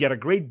you get a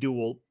great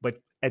duel,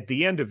 but at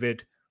the end of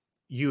it,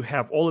 you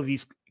have all of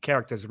these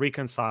characters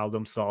reconcile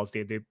themselves.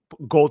 They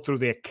go through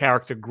their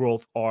character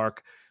growth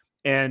arc,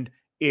 and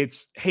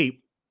it's,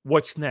 hey,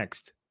 what's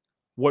next?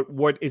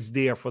 What is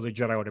there for the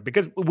Jedi Order?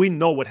 Because we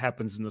know what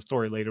happens in the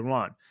story later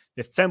on.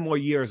 There's 10 more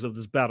years of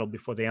this battle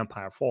before the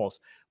Empire falls.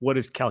 What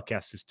is Cal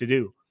Kestis to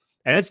do?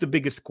 And that's the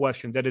biggest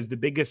question. That is the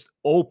biggest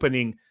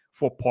opening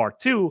for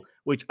part two,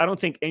 which I don't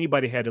think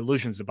anybody had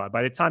illusions about.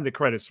 By the time the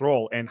credits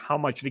roll, and how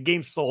much the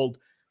game sold,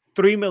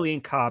 3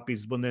 million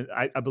copies when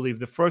I believe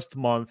the first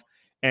month,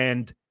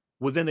 and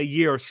within a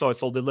year or so, it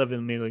sold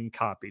 11 million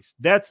copies.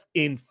 That's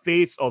in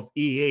face of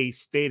EA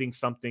stating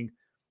something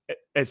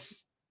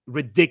as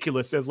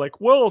ridiculous as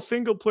like, well,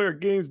 single player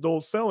games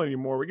don't sell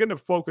anymore. We're going to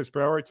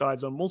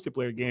prioritize on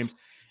multiplayer games.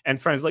 And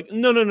friends like,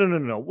 no, no, no, no,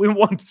 no. We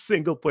want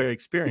single player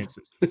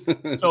experiences.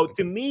 So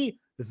to me,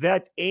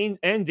 that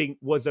ending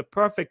was a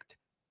perfect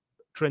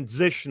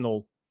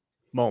transitional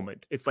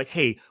moment. It's like,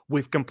 hey,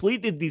 we've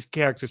completed these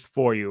characters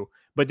for you,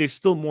 but there's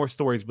still more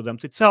stories with them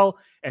to tell.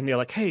 And they're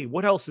like, hey,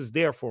 what else is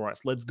there for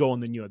us? Let's go on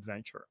the new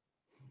adventure.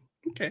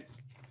 Okay.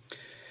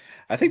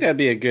 I think that'd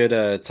be a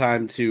good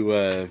time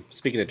to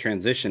speaking of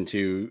transition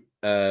to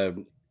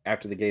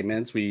after the game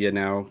ends, we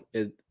now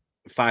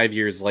 5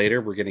 years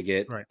later, we're going to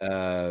get Right.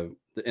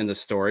 in the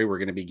story, we're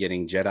going to be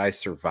getting Jedi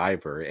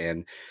Survivor.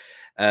 And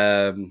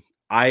um,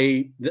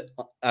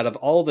 out of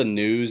all the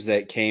news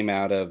that came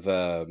out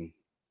of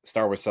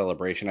Star Wars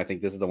Celebration, I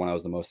think this is the one I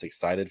was the most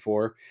excited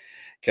for,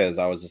 because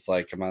I was just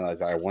like, come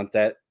on, I want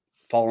that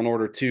Fallen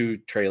Order 2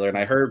 trailer. And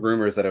I Right. heard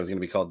rumors that it was going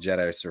to be called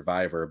Jedi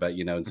Survivor, but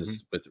you know, it's Mm-hmm.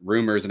 just with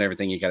rumors and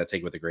everything, you got to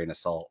take with a grain of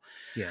salt.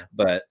 Yeah.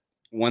 But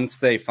once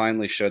they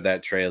finally showed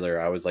that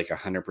trailer, I was like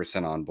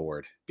 100% on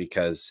board,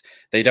 because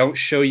they don't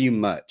show you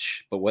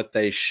much, but what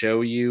they show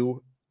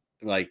you,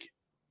 like,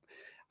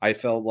 I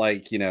felt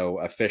like, you know,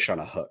 a fish on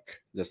a hook,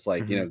 just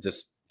like, you Mm-hmm. know,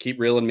 just keep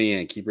reeling me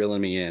in, keep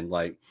reeling me in.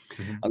 Like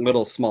Mm-hmm. a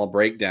little small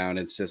breakdown.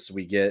 It's just,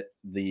 we get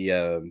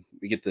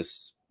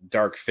this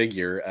dark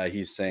figure.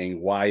 He's saying,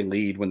 why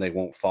lead when they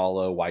won't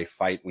follow? Why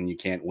fight when you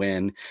can't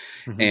win?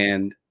 Mm-hmm.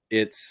 And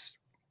it's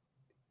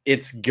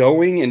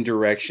going in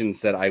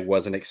directions that I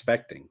wasn't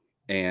expecting.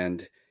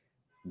 And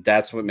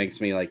that's what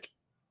makes me like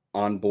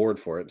on board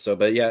for it. So,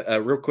 but yeah,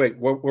 real quick,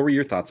 what were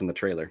your thoughts on the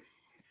trailer?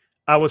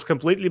 I was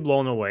completely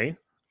blown away.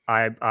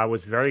 I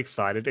was very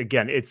excited.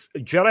 Again, it's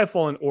Jedi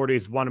Fallen Order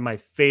is one of my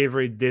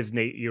favorite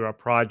Disney era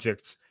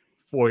projects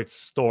for its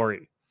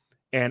story,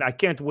 and I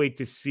can't wait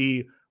to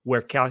see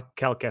where Cal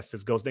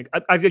Kestis goes.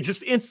 I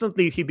just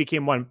instantly he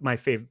became one of my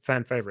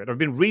fan favorite. I've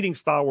been reading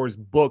Star Wars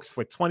books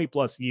for 20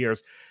 plus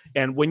years,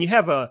 and when you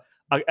have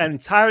an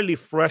entirely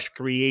fresh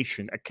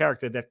creation, a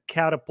character that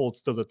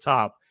catapults to the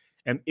top,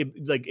 and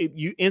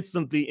you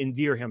instantly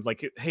endear him.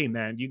 Like, hey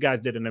man, you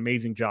guys did an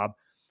amazing job.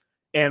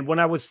 And when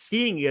I was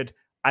seeing it,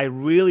 I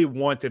really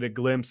wanted a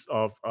glimpse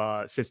of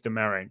Sister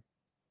Marin.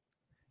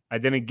 I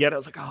didn't get it. I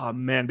was like, oh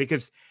man,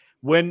 because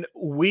when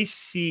we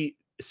see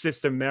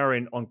Sister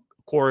Marin on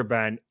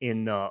Korriban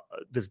in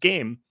this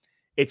game,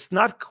 it's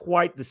not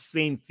quite the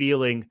same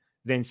feeling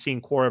than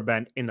seeing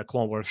Korriban in the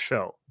Clone Wars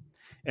show.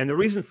 And the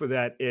reason for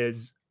that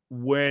is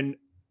when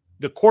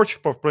the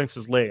courtship of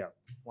Princess Leia.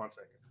 One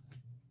second.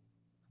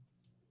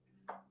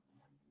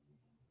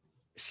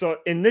 So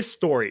in this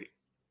story,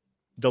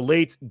 the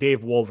late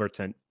Dave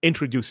Wolverton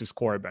introduces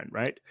Korriban,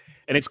 right?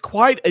 And it's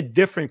quite a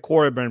different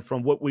Korriban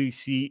from what we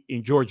see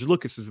in George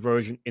Lucas's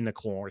version in the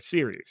Clone Wars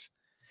series.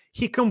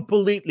 He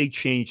completely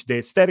changed the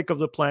aesthetic of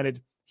the planet.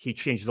 He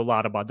changed a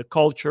lot about the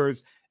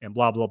cultures and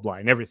blah, blah, blah,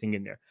 and everything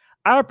in there.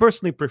 I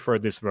personally prefer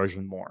this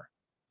version more.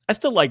 I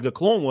still like the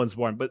Clone Wars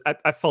one, but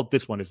I felt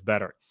this one is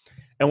better.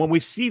 And when we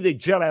see the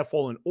Jedi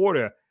Fallen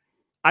Order,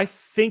 I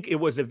think it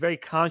was a very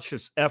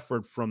conscious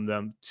effort from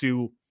them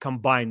to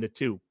combine the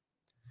two.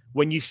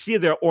 When you see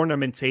their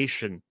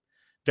ornamentation,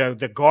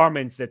 the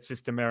garments that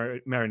Sister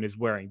Marin is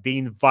wearing, the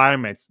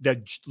environments,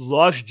 the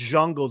lush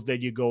jungles that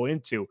you go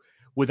into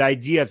with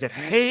ideas that,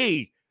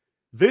 hey,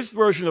 this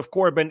version of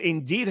Korriban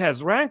indeed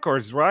has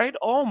rancors, right?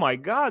 Oh my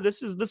God,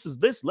 this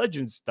is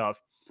legend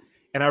stuff.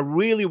 And I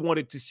really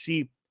wanted to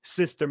see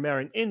Sister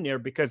Marin in there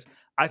because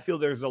I feel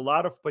there's a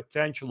lot of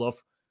potential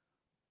of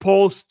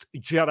post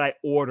Jedi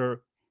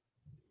Order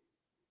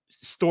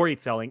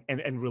storytelling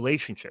and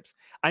relationships.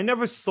 I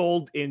never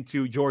sold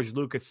into George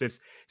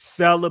Lucas's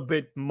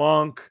celibate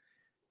monk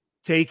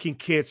taking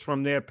kids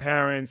from their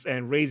parents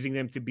and raising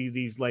them to be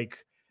these like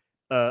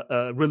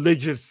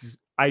religious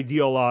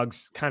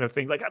ideologues kind of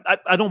thing. Like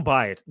I don't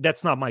buy it.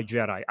 That's not my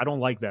Jedi. I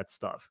don't like that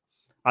stuff.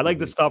 I like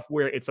the stuff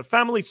where it's a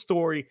family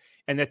story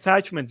and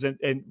attachments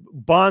and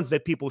bonds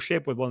that people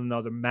shape with one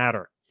another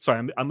matter. Sorry,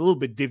 I'm a little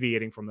bit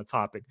deviating from the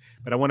topic,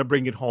 but I want to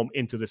bring it home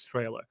into this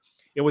trailer.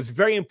 It was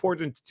very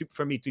important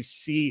for me to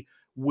see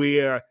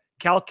where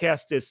Cal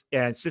Kestis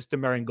and Sister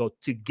Marin go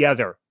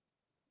together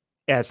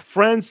as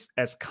friends,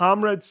 as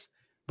comrades,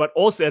 but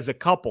also as a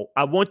couple.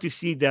 I want to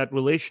see that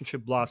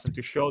relationship blossom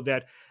to show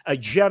that a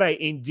Jedi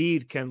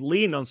indeed can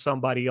lean on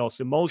somebody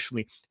else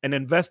emotionally and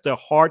invest their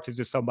heart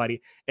into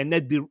somebody and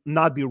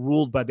not be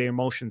ruled by their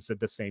emotions at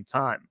the same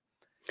time.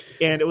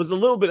 And it was a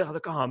little bit, I was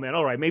like, oh man,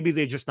 all right, maybe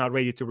they're just not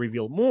ready to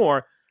reveal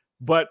more.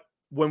 But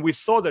when we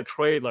saw the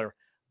trailer,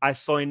 I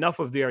saw enough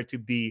of there to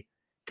be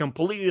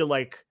completely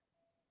like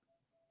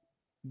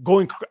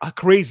going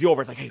crazy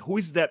over. It's like, hey, who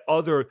is that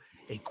other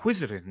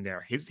Inquisitor in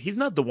there? He's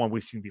not the one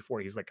we've seen before.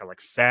 He's like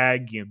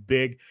saggy and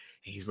big.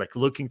 He's like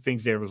looking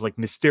things there. It was like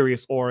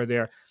mysterious aura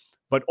there,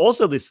 but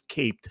also this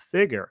caped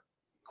figure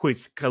who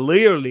is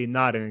clearly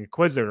not an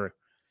Inquisitor,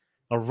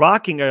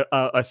 rocking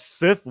a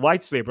Sith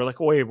lightsaber. Like,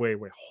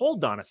 wait,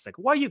 hold on a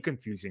second. Why are you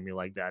confusing me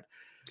like that?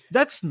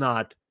 That's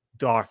not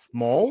Darth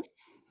Maul.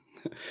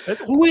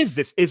 Who is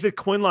this? Is it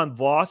Quinlan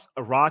Vos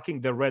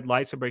rocking the red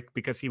lightsaber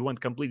because he went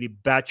completely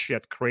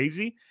batshit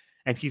crazy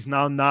and he's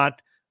now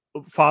not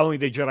following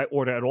the Jedi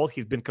Order at all?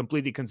 He's been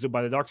completely consumed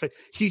by the dark side.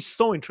 He's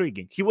so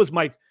intriguing. He was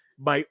my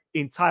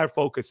entire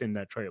focus in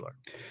that trailer.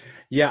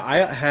 Yeah, I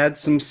had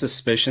some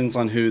suspicions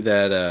on who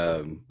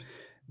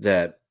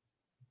that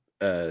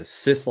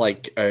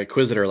Sith-like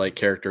Inquisitor-like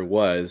character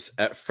was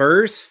at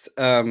first.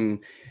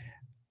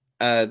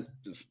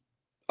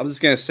 I'm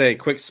just going to say,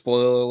 quick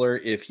spoiler,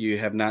 if you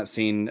have not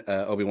seen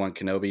Obi-Wan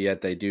Kenobi yet,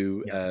 they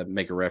do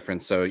make a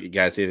reference. So you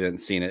guys who haven't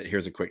seen it,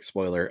 here's a quick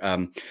spoiler.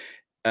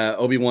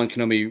 Obi-Wan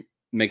Kenobi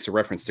makes a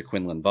reference to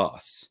Quinlan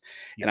Vos.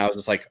 And I was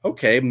just like,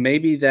 okay,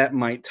 maybe that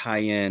might tie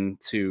in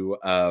to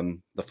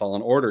the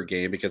Fallen Order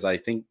game, because I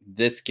think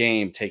this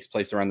game takes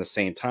place around the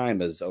same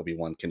time as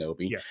Obi-Wan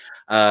Kenobi.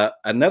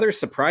 Another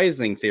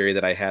surprising theory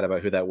that I had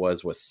about who that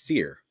was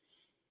Seer.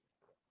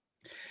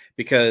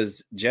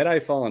 Because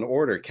Jedi Fallen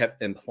Order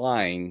kept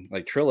implying,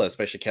 like Trilla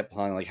especially kept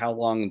implying, like, how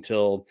long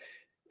until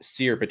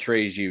Seer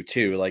betrays you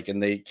too? Like,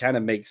 and they kind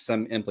of make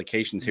some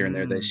implications here and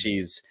there that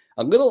she's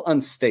a little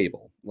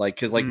unstable. Like,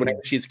 because like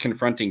whenever she's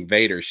confronting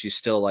Vader, she's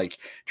still like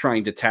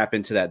trying to tap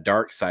into that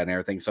dark side and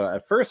everything. So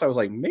at first I was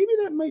like, maybe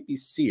that might be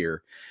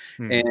Seer.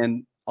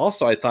 And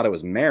also I thought it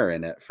was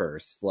Marin at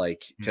first,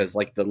 like, because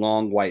like the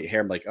long white hair,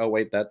 I'm like, oh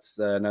wait, that's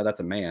no, that's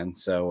a man.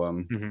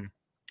 So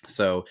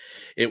so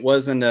it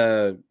wasn't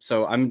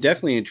so I'm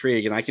definitely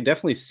intrigued, and I can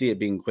definitely see it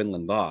being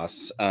Quinlan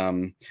Vos.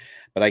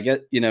 But I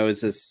get, you know,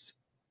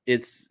 they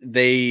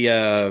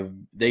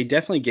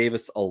definitely gave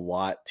us a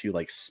lot to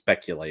like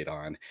speculate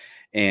on,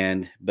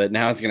 but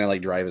now it's gonna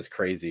like drive us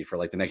crazy for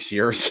like the next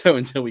year or so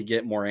until we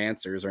get more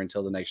answers or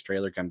until the next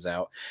trailer comes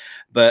out.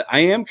 But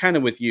I am kind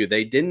of with you.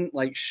 They didn't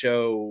like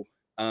show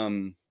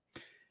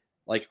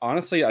like,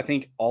 honestly, I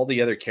think all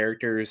the other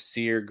characters,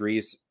 Seer,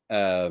 Grease,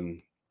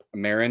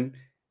 Marin,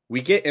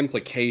 we get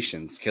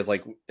implications because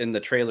like in the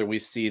trailer we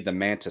see the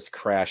Mantis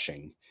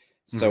crashing.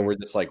 So we're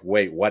just like,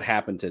 wait, what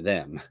happened to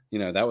them?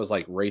 That was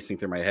like racing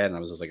through my head, and I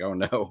was just like, oh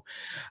no.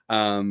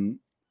 And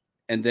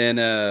then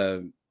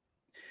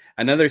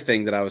another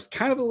thing that I was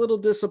kind of a little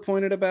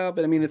disappointed about,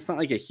 but I mean, it's not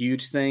like a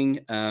huge thing.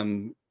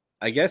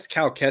 I guess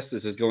Cal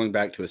Kestis is going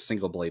back to a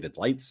single-bladed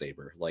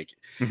lightsaber. Like,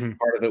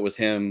 part of it was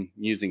him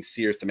using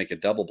Sears to make a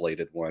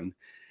double-bladed one,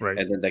 right?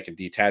 And then they could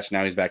detach.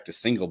 Now he's back to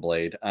single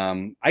blade.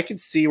 I could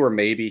see where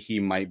maybe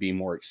he might be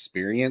more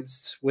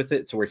experienced with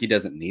it, to where he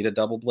doesn't need a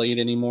double blade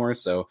anymore.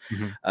 So,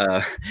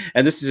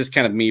 and this is just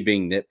kind of me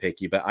being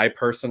nitpicky, but I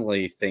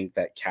personally think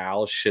that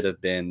Cal should have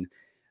been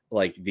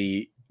like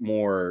the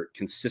more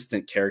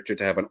consistent character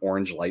to have an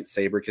orange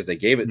lightsaber, because they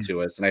gave it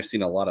to us, and I've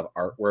seen a lot of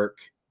artwork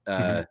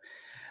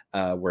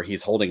where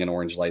he's holding an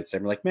orange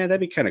lightsaber. Like, man, that'd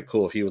be kind of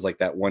cool if he was like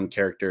that one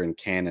character in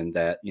canon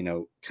that,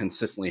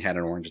 consistently had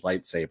an orange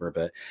lightsaber.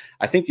 But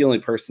I think the only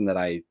person that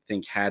I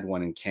think had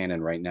one in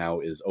canon right now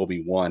is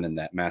Obi-Wan in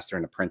that Master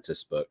and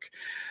Apprentice book.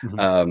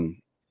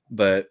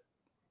 But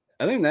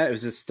other than that, it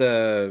was just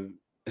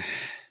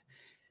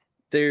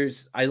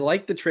I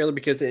like the trailer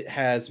because it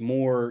has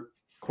more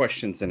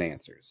questions than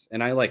answers,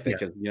 and I like that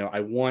because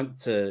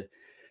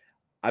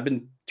I've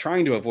been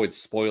trying to avoid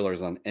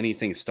spoilers on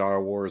anything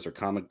Star Wars or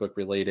comic book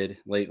related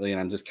lately,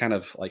 and I'm just kind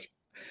of like,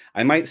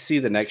 I might see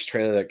the next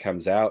trailer that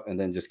comes out and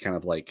then just kind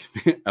of like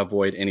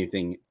avoid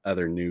anything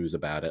other news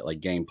about it,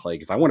 like gameplay,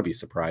 because I want to be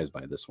surprised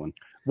by this one.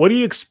 What do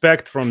you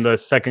expect from the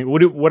second?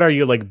 What are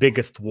your like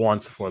biggest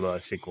wants for the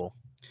sequel?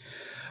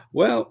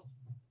 Well,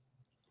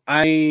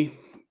 I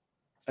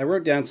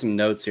wrote down some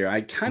notes here. I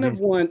kind of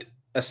want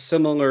a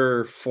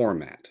similar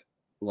format,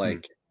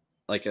 like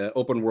an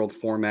open world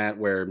format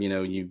where,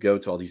 you go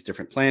to all these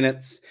different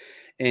planets,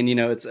 and,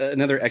 it's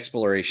another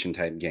exploration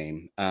type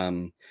game.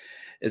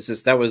 It's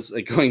just, that was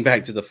like, going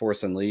back to The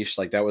Force Unleashed,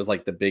 like that was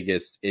like the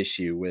biggest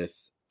issue with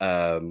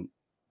the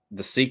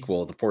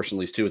sequel, The Force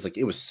Unleashed 2, is like,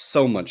 it was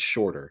so much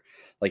shorter.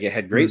 Like, it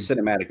had great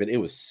cinematic, but it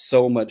was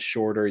so much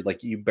shorter.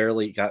 Like, you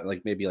barely got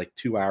like maybe like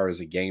 2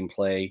 hours of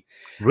gameplay.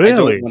 Really? I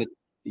don't want to,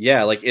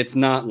 yeah, like it's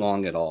not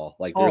long at all.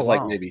 Like there's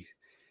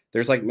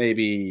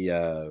maybe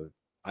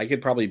I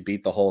could probably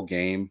beat the whole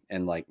game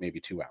in like maybe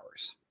 2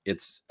 hours.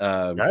 It's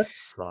that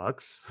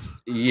sucks.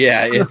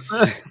 Yeah,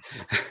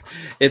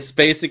 it's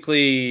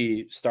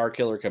basically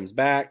Starkiller comes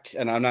back,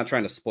 and I'm not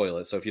trying to spoil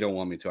it, so if you don't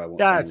want me to, I won't.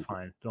 That's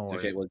fine. Don't worry.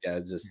 Okay, well, yeah,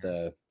 it's just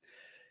I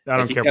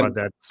don't care about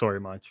that story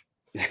much.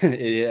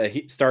 Yeah,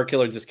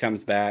 Starkiller just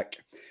comes back.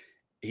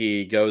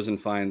 He goes and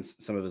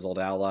finds some of his old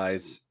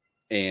allies,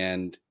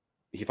 and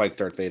he fights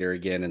Darth Vader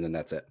again, and then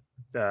that's it.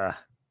 Yeah.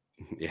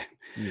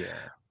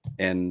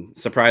 And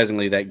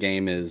surprisingly, that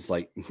game is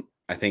like,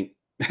 I think,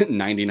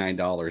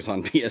 $99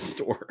 on PS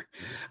Store.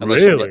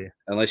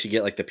 Unless you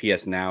get like the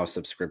PS Now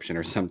subscription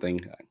or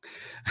something.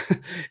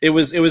 It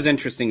was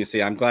interesting to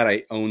see. I'm glad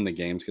I own the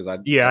games, because I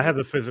have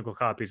the physical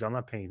copies. I'm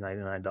not paying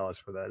 $99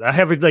 for that. I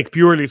have it like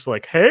purely so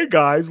like, hey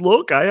guys,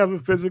 look, I have a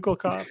physical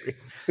copy.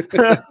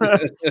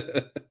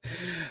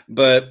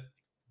 But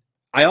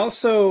I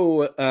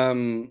also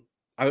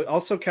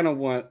kind of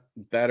want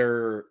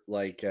better,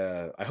 like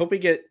I hope we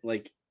get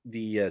like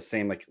the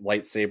same like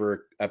lightsaber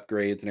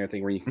upgrades and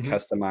everything, where you can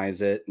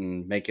customize it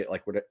and make it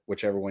like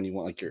whichever one you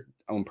want, like your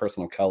own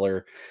personal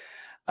color.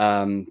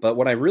 But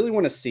what I really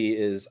want to see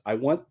is I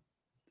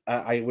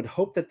would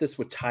hope that this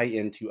would tie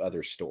into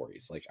other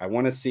stories. Like, I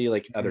want to see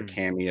like other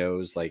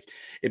cameos. Like,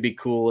 it'd be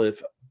cool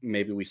if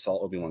maybe we saw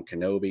Obi-Wan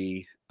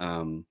Kenobi.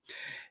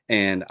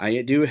 And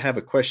I do have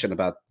a question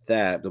about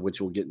that,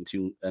 which we'll get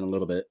into in a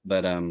little bit.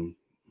 But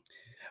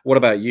what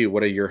about you?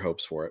 What are your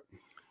hopes for it?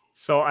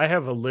 So I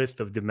have a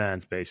list of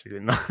demands, basically.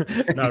 Not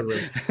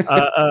really.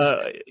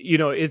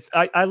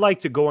 I like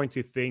to go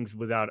into things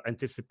without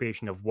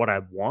anticipation of what I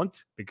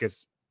want,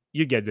 because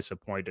you get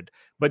disappointed.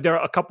 But there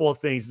are a couple of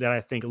things that I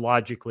think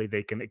logically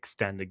they can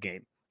extend the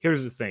game.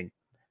 Here's the thing.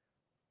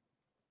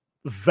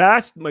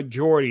 Vast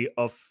majority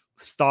of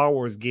Star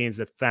Wars games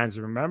that fans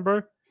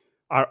remember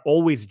are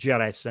always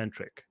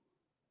Jedi-centric.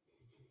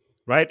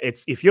 Right?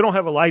 It's, if you don't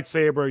have a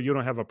lightsaber, you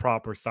don't have a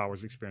proper Star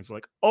Wars experience.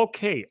 Like,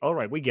 okay, all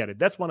right, we get it.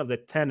 That's one of the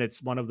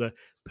tenets, one of the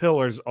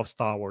pillars of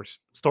Star Wars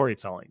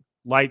storytelling,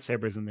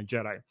 lightsabers and the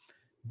Jedi.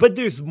 But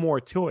there's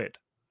more to it.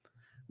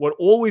 What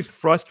always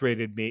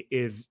frustrated me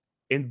is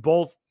in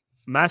both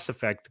Mass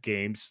Effect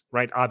games,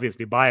 right?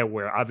 Obviously,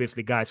 BioWare,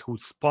 obviously guys who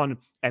spun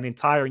an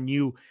entire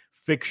new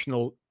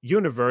fictional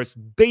universe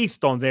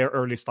based on their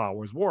early Star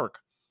Wars work.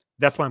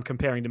 That's why I'm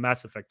comparing the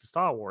Mass Effect to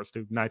Star Wars,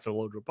 to Knights of the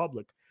Old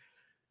Republic.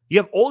 You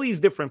have all these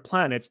different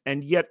planets,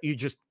 and yet you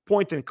just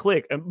point and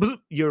click, and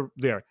you're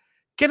there.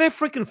 Can I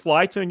freaking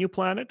fly to a new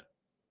planet?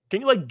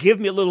 Can you like give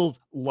me a little,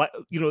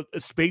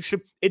 a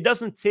spaceship? It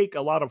doesn't take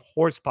a lot of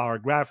horsepower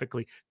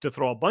graphically to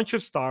throw a bunch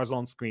of stars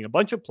on screen, a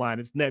bunch of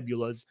planets,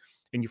 nebulas,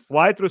 and you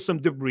fly through some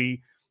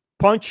debris,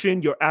 punch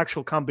in your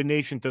actual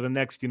combination to the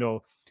next,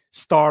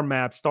 star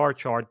map, star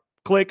chart,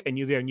 click, and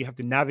you're there, and you have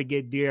to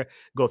navigate there,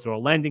 go through a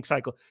landing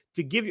cycle.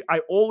 To give you, I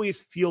always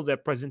feel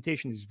that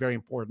presentation is very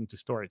important to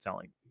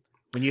storytelling.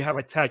 when you have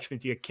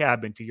attachment to your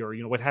cabin, to your,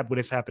 what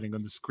is happening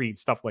on the screen,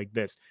 stuff like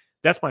this.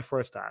 That's my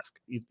first ask.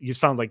 You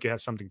sound like you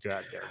have something to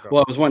add there. Go.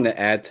 Well, I was wanting to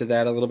add to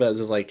that a little bit. I was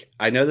just like,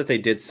 I know that they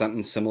did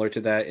something similar to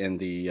that in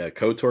the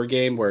KOTOR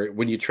game, where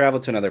when you travel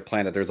to another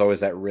planet, there's always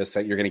that risk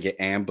that you're going to get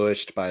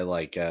ambushed by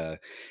like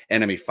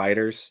enemy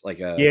fighters. Like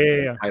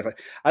Yeah.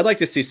 I'd like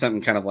to see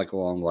something kind of like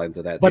along the lines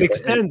of that But too.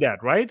 extend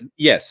that, right?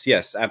 Yes,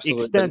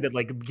 absolutely. Extend it,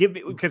 like give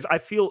me, because I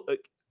feel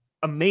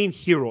a main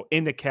hero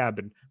in the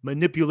cabin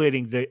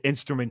manipulating the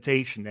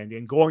instrumentation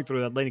and going through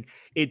that landing,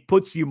 it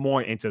puts you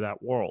more into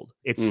that world.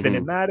 It's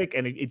cinematic,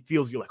 and it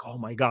feels you like, oh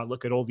my god,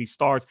 look at all these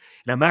stars,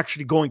 and I'm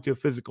actually going to a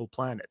physical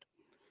planet.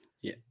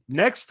 Yeah.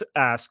 Next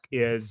ask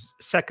is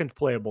second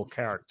playable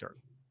character.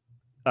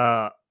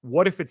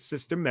 What if it's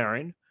Sister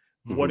Marin?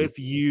 What if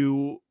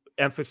you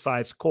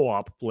emphasize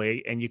co-op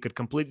play, and you could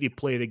completely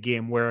play the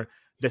game where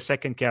the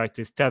second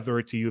character is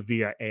tethered to you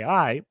via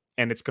AI,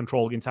 and it's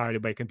controlled entirely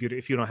by computer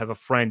if you don't have a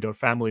friend or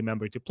family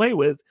member to play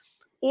with?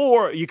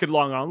 Or you could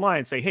log online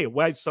and say, hey,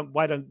 why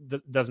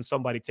doesn't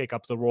somebody take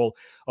up the role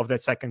of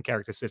that second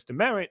character, Sister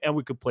Marin, and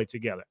we could play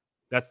together?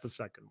 That's the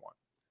second one.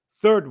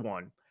 Third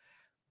one,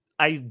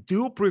 I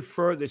do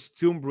prefer this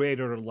Tomb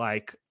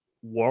Raider-like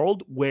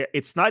world where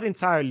it's not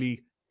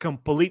entirely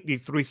completely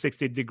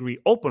 360-degree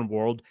open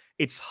world.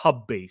 It's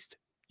hub-based.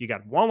 You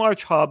got one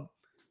large hub,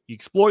 you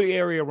explore the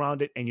area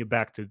around it, and you're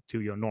back to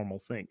your normal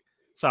thing.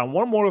 So I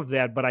want more of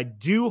that, but I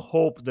do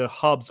hope the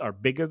hubs are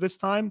bigger this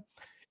time,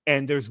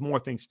 and there's more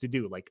things to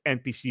do, like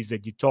NPCs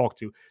that you talk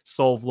to,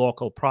 solve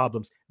local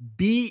problems,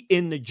 be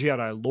in the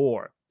Jedi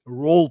lore,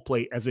 role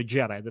play as a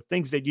Jedi, the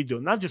things that you do,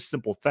 not just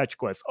simple fetch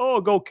quests.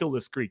 Oh, go kill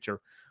this creature.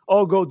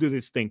 Oh, go do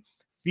this thing.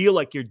 Feel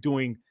like you're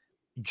doing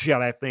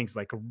Jedi things,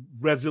 like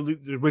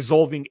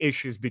resolving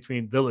issues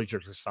between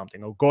villagers or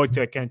something, or going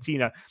to a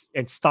cantina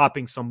and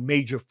stopping some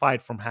major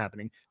fight from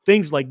happening.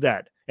 Things like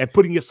that, and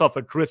putting yourself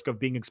at risk of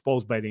being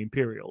exposed by the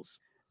Imperials.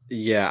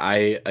 Yeah,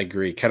 I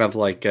agree. Kind of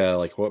like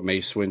what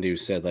Mace Windu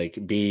said, like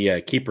be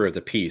a keeper of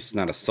the peace,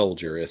 not a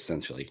soldier,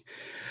 essentially.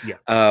 Yeah.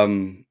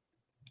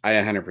 I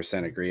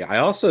 100% agree. I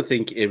also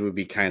think it would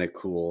be kind of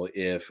cool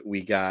if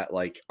we got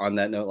like on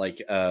that note,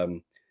 like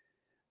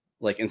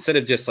instead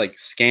of just like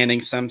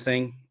scanning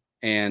something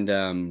and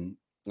and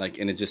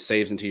it just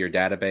saves into your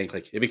data bank,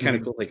 like it'd be kind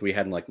of cool like we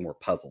had like more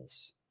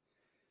puzzles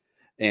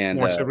and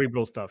More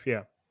cerebral stuff.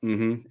 Yeah.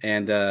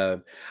 And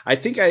I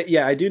think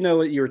I do know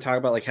what you were talking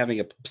about, like having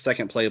a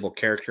second playable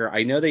character.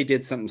 I know they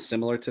did something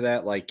similar to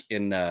that, like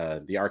in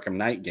the Arkham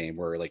Knight game,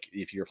 where like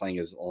if you're playing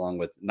as along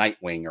with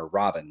Nightwing or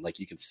Robin, like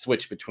you could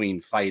switch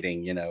between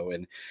fighting,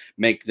 and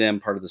make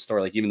them part of the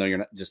story. Like even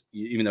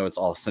though it's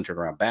all centered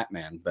around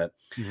Batman, but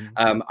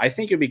I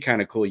think it'd be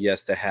kind of cool,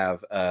 yes, to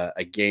have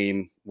a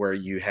game where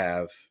you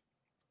have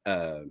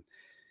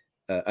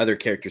other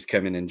characters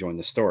come in and join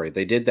the story.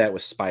 They did that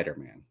with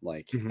Spider-Man,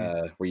 where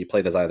you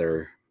played as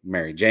either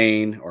Mary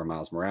Jane or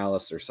Miles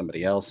Morales or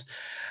somebody else.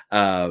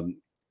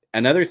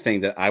 Another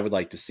thing that I would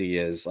like to see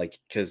is like,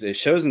 because it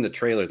shows in the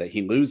trailer that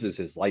he loses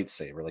his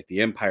lightsaber, like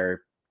the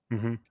Empire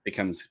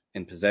becomes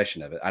in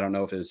possession of it. I don't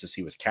know if it was just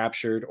he was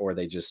captured or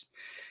they just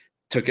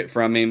took it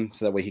from him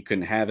so that way he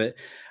couldn't have it.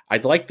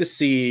 I'd like to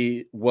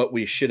see what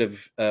we should have,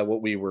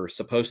 what we were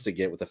supposed to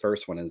get with the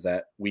first one, is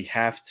that we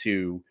have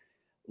to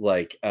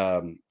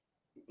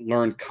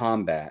learn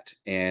combat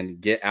and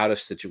get out of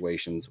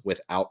situations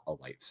without a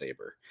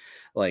lightsaber.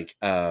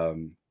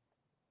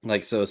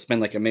 So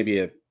spend like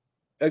maybe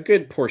a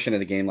good portion of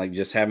the game like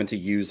just having to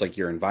use like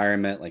your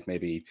environment, like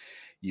maybe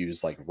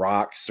use like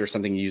rocks or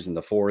something using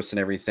the force and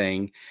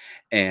everything,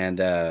 and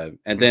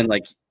then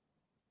like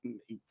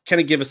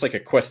kind of give us like a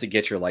quest to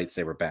get your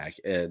lightsaber back.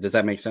 Does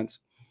that make sense?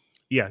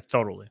 Yeah,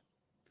 totally.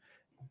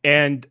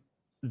 And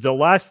the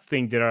last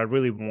thing that I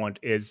really want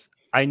is,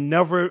 I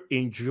never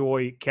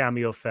enjoy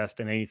cameo fest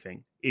in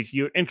anything. If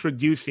you're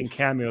introducing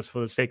cameos for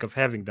the sake of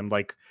having them,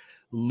 like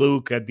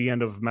Luke at the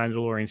end of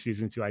Mandalorian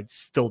season 2, I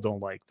still don't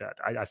like that.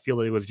 I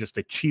feel it was just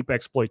a cheap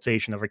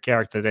exploitation of a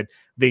character that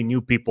they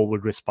knew people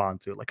would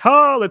respond to. Like,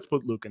 let's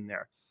put Luke in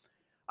there.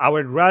 I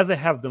would rather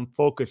have them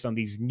focus on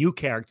these new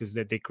characters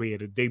that they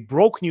created. They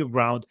broke new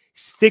ground.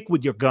 Stick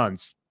with your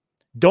guns.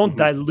 Don't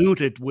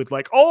dilute it with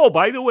like, oh,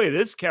 by the way,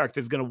 this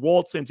character is going to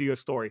waltz into your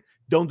story.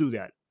 Don't do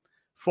that.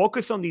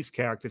 Focus on these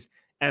characters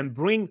and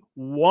bring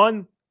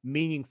one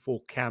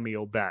meaningful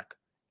cameo back.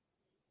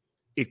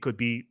 It could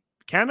be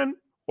canon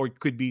or it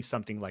could be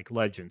something like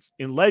Legends.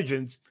 In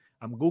Legends,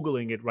 I'm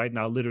Googling it right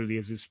now, literally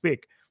as we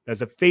speak.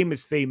 There's a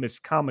famous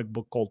comic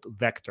book called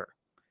Vector.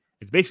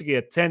 It's basically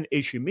a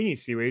 10-issue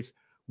miniseries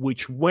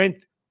which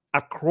went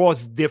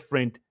across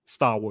different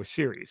Star Wars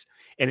series.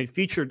 And it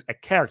featured a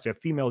character, a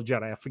female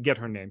Jedi. I forget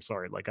her name,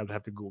 sorry. Like, I'd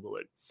have to Google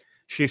it.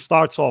 She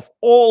starts off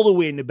all the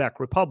way in the back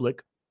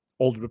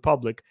Old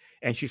Republic,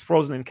 and she's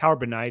frozen in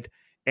carbonite,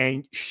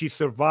 and she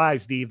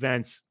survives the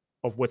events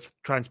of what's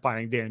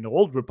transpiring there in the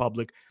Old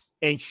Republic,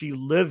 and she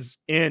lives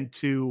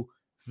into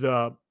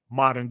the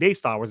modern day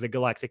Star Wars, the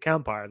Galactic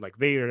Empire, like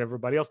Vader and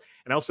everybody else.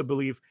 And I also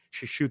believe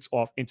she shoots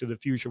off into the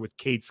future with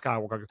Cade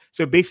Skywalker.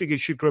 So basically,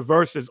 she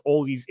traverses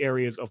all these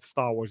areas of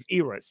Star Wars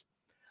eras.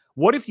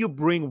 What if you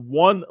bring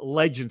one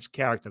Legends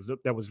character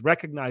that was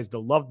recognized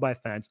and loved by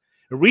fans,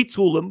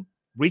 retool them,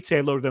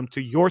 retailor them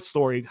to your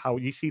story, how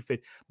you see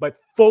fit, but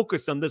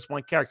focus on this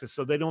one character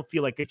so they don't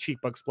feel like a cheap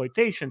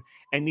exploitation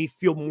and they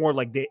feel more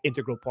like the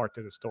integral part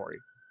to the story.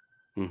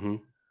 Mm-hmm.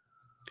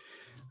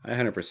 I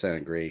 100%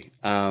 agree.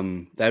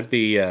 That'd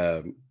be,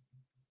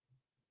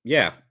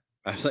 yeah.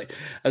 I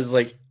was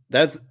like,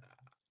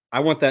 I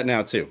want that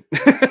now too.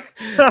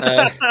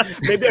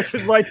 Maybe I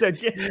should write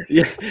that.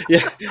 Yeah,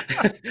 yeah,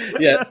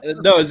 yeah.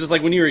 No, it's just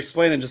like when you were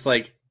explaining, just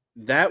like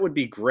that would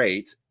be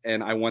great,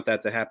 and I want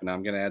that to happen.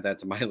 I'm going to add that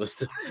to my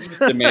list of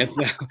demands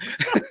now.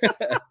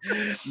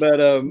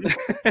 but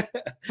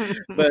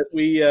but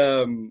we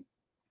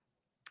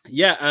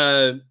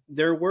yeah,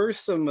 there were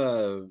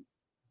some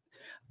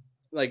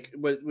like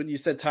when you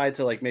said tied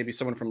to like maybe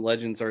someone from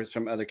Legends or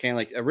from other canon,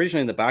 like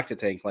originally in the Bacta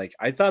tank, like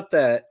I thought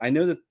that I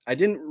know that I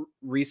didn't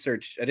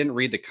I didn't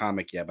read the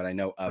comic yet, but I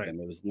know of him.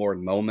 It was Lord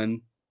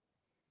Moman,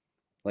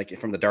 like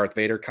from the Darth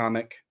Vader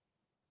comic.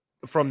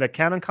 From the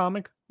canon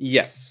comic?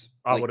 Yes.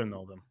 I wouldn't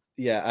know them.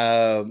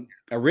 Yeah.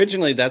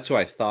 Originally, that's who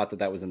I thought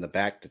that was in the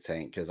Bacta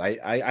tank because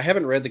I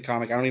haven't read the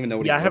comic. I don't even know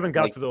what. Yeah, I haven't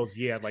got to those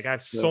yet. Like I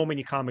have so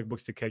many comic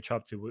books to catch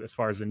up to as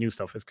far as the new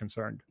stuff is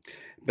concerned.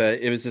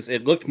 But it was just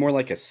it looked more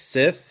like a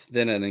Sith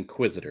than an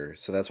Inquisitor,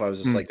 so that's why I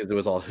was just like, it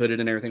was all hooded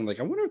and everything. Like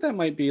I wonder if that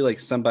might be like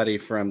somebody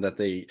from that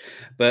they.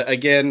 But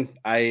again,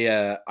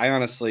 I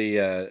honestly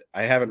I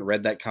haven't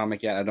read that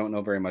comic yet. I don't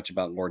know very much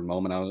about Lord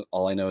Moman.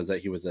 All I know is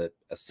that he was a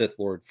Sith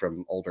Lord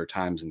from older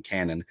times in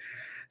canon.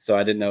 So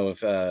I didn't know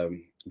if.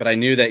 But I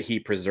knew that he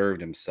preserved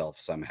himself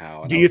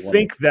somehow. Do you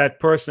think that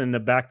person in the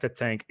Bacta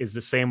tank is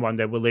the same one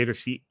that we'll later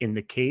see in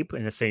the Cape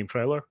in the same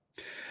trailer?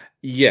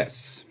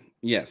 Yes.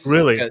 Yes.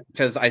 Really?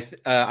 Because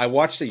I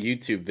watched a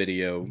YouTube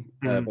video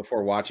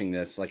before watching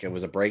this. Like it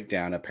was a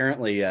breakdown.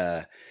 Apparently,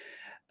 the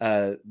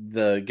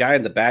guy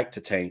in the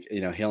Bacta tank,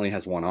 you know, he only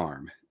has one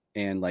arm,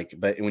 and like,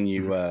 but when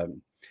you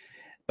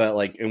but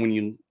like, and when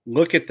you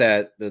look at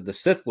that, the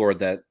Sith Lord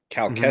that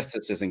Cal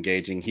Kestis is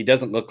engaging, he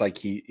doesn't look like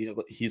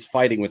he's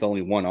fighting with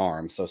only one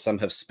arm. So some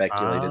have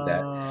speculated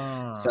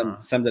that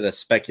some that have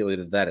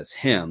speculated that it's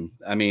him.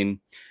 I mean,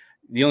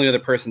 the only other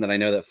person that I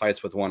know that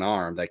fights with one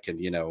arm that can,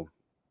 you know,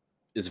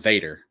 is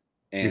Vader.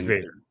 And he's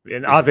Vader,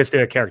 and obviously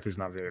the character is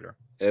not Vader.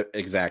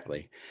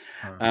 Exactly.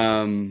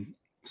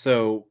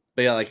 So,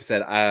 but yeah, like I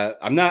said,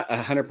 I'm not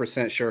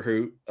 100% sure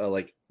who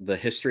like the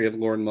history of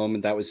Lord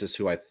Moman. That was just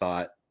who I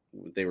thought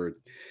they were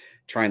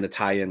trying to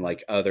tie in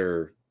like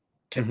other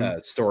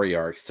story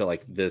arcs to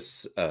like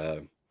this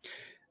to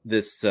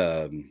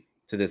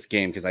this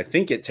game, because I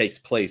think it takes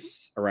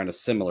place around a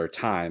similar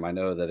time. I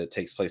know that it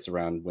takes place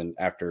around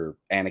after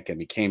Anakin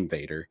became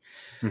Vader.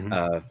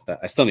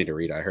 I still need to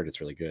read it. I heard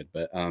it's really good,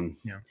 but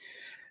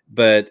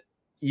but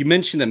you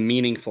mentioned a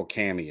meaningful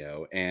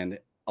cameo, and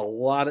a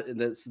lot of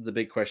that's the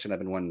big question I've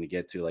been wanting to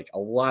get to. Like a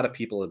lot of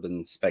people have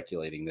been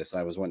speculating this, and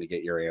I was wanting to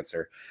get your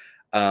answer.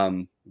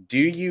 Do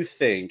you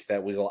think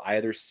that we will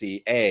either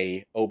see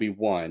A,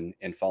 Obi-Wan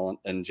in Fallen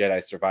and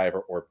Jedi Survivor,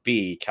 or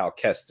B, Cal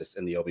Kestis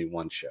in the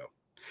Obi-Wan show?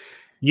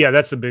 Yeah,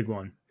 that's a big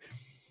one.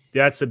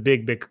 That's a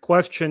big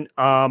question.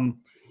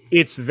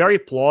 It's very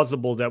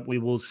plausible that we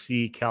will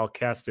see Cal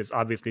Kestis.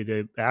 Obviously,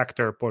 the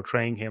actor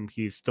portraying him,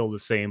 he's still the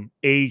same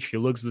age. He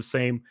looks the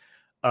same.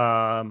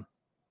 Cameron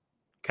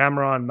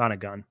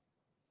Monaghan.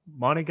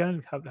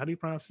 Monaghan? How do you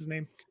pronounce his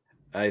name?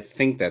 I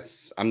think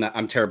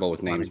I'm terrible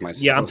with names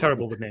myself. Yeah, I'm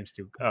terrible with names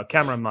too.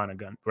 Cameron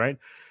Monaghan, right?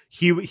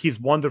 He's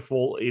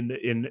wonderful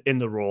in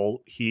the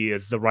role. He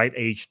is the right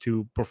age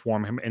to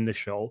perform him in the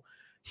show.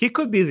 He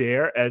could be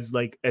there as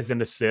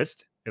an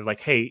assist. It's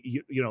like, hey,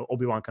 you know,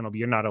 Obi-Wan Kenobi,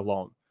 you're not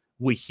alone.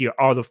 We here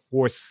are the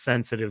Force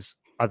sensitives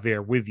are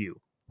there with you.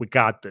 We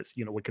got this.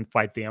 You know, we can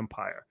fight the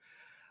Empire.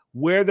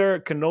 Whether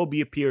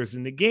Kenobi appears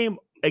in the game,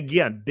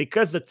 again,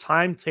 because the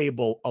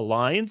timetable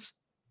aligns,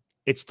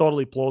 it's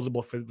totally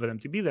plausible for them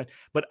to be there.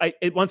 But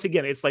once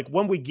again, it's like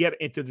when we get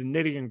into the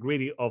nitty and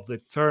gritty of the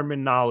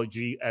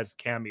terminology as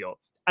cameo,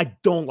 I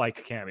don't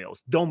like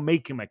cameos. Don't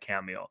make him a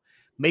cameo.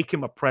 Make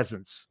him a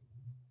presence.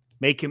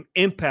 Make him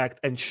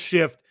impact and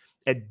shift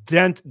and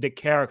dent the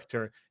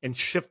character and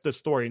shift the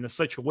story in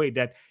such a way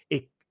that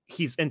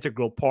he's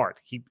integral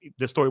part.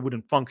 The story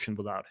wouldn't function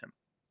without him.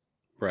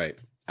 Right.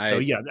 So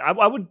yeah,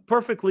 I would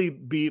perfectly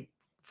be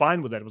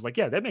fine with that. It was like,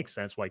 yeah, that makes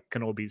sense why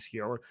Kenobi's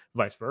here or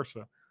vice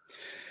versa.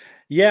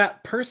 Yeah,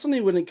 personally,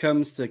 when it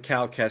comes to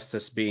Cal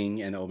Kestis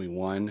being an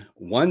Obi-Wan,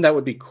 that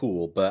would be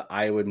cool, but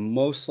I would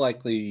most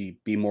likely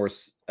be more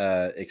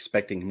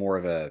expecting more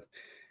of a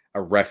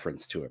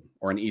reference to him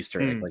or an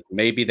Easter egg. Like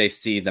maybe they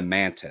see the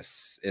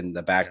mantis in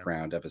the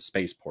background of a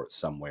spaceport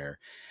somewhere.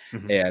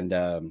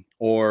 And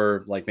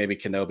or like maybe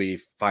Kenobi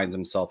finds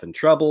himself in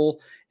trouble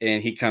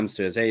and he comes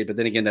to his aid. But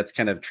then again, that's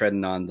kind of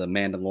treading on the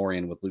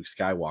Mandalorian with Luke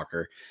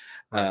Skywalker.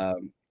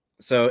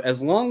 So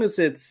as long as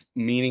it's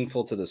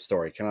meaningful to the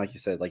story, kind of like you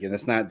said, like, and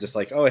it's not just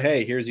like, oh,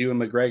 hey, here's Ewan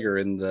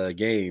McGregor in the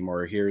game,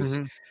 or here's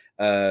Hmm.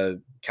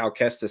 Cal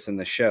Kestis in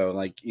the show,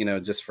 like,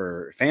 just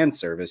for fan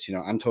service,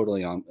 I'm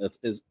totally on.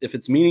 If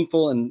it's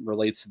meaningful and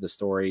relates to the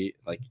story,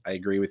 like, I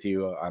agree with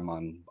you. I'm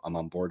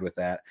on board with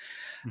that.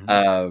 Hmm.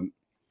 Um,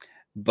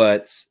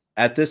 but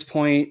at this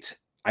point,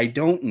 I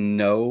don't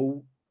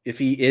know if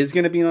he is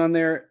going to be on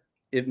there.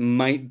 It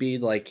might be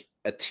like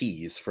a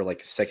tease for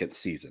like a second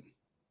season.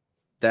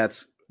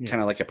 That's Yeah.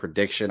 kind of like a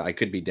prediction. I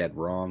could be dead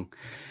wrong,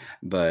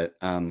 but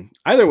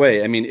either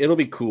way, I mean, it'll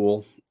be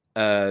cool.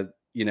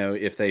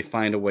 If they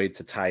find a way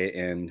to tie it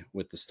in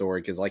with the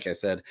story, because like I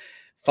said,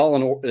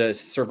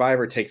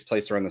 Survivor takes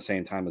place around the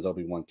same time as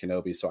Obi-Wan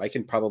Kenobi, so I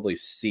can probably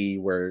see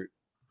where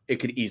it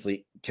could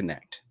easily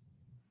connect.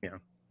 Yeah.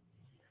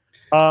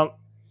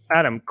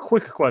 Adam,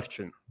 quick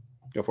question.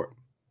 Go for it.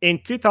 In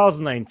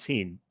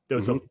 2019, there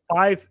was a Mm-hmm.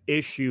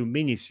 5-issue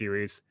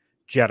miniseries,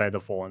 Jedi: The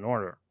Fallen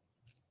Order.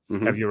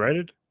 Mm-hmm. Have you read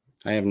it?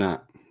 I have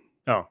not.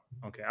 Oh,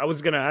 okay. I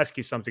was going to ask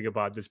you something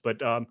about this,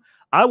 but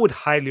I would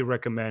highly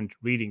recommend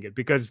reading it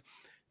because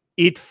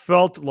it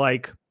felt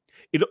like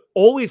it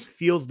always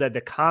feels that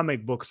the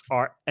comic books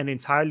are an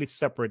entirely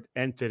separate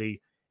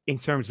entity in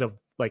terms of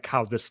like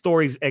how the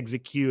story's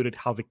executed,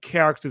 how the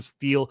characters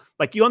feel.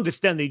 Like you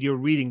understand that you're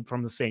reading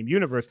from the same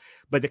universe,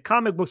 but the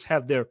comic books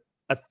have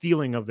a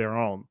feeling of their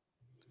own.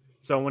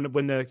 So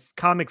when the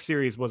comic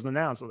series was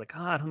announced, I was like,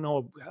 I don't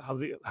know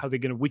how they're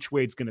gonna which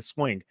way it's gonna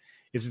swing.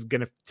 Is it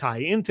gonna tie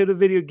into the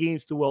video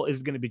games too well? Is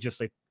it gonna be just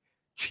like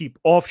cheap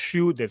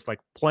offshoot that's like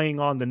playing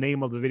on the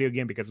name of the video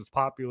game because it's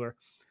popular?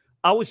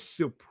 I was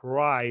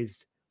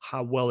surprised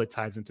how well it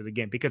ties into the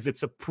game because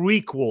it's a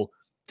prequel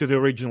to the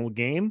original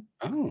game,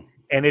 Oh,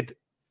 and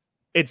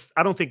it's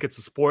I don't think it's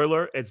a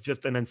spoiler. It's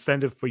just an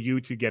incentive for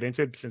you to get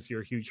into it since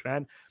you're a huge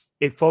fan.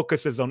 It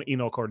focuses on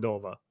Eno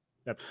Cordova.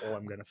 That's all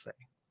I'm gonna say.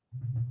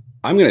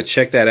 I'm gonna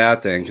check that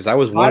out then, because I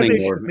was Five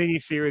wanting more. issues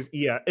miniseries.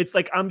 Yeah, it's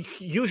like I'm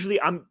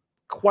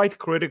quite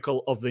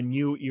critical of the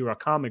new era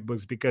comic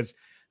books because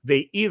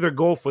they either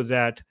go for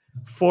that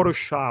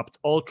photoshopped,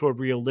 ultra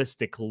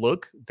realistic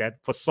look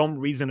that for some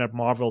reason at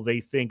Marvel they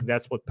think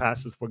that's what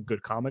passes for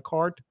good comic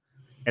art,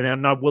 and they're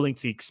not willing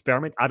to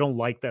experiment. I don't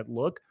like that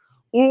look,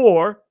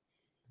 or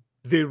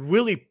they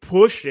really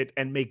push it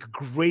and make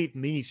great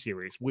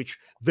miniseries, which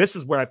this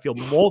is where I feel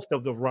most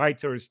of the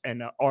writers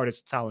and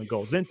artists' talent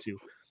goes into.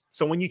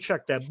 So when you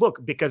check that book,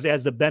 because it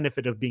has the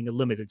benefit of being a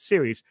limited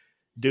series,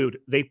 dude,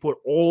 they put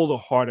all the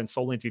heart and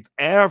soul into it.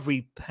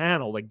 Every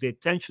panel, like the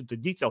attention to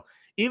detail,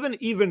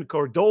 even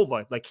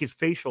Cordova, like his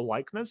facial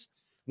likeness.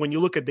 When you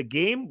look at the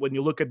game, when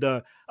you look at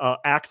the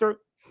actor,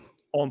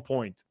 on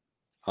point.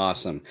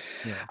 Awesome.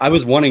 Yeah. I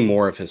was wanting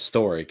more of his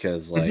story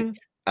because, like,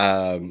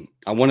 Hmm.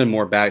 I wanted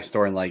more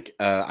backstory. And, like,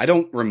 I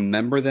don't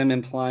remember them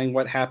implying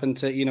what happened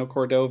to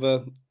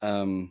Cordova.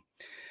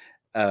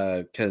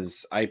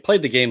 Because I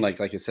played the game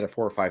like I said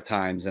 4 or 5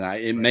 times, and it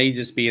Right. may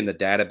just be in the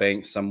data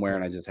bank somewhere,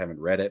 and I just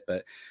haven't read it.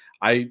 But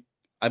I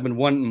I've been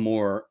wanting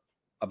more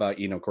about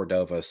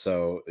Cordova.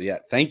 So yeah,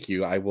 thank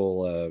you. I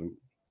will.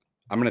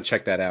 I'm gonna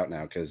check that out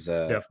now because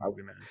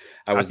Definitely, man.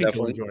 I I was think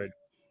you'll definitely enjoy it.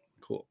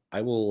 cool.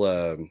 I will.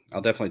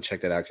 I'll definitely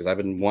check that out because I've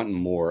been wanting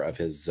more of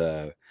his,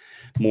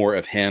 more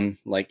of him,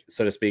 like,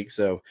 so to speak.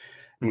 So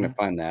I'm gonna Mhm.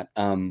 find that.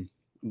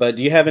 But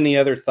do you have any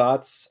other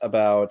thoughts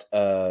about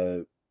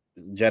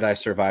Jedi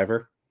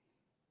Survivor?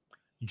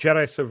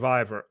 Jedi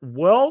Survivor.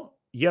 Well,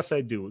 yes,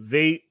 I do.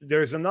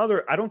 There's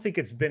another. I don't think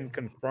it's been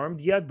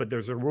confirmed yet, but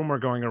there's a rumor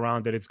going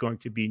around that it's going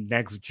to be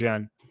next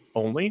gen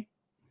only.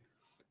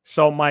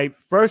 So my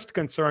first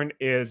concern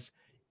is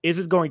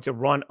it going to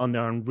run on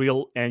the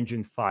Unreal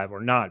Engine 5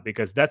 or not?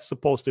 Because that's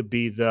supposed to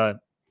be the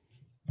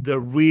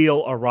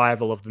real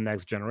arrival of the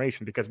next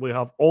generation. Because we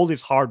have all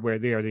this hardware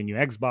there, the new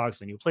Xbox,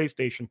 the new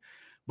PlayStation,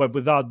 but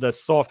without the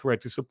software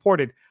to support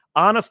it.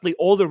 Honestly,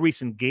 all the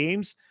recent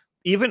games,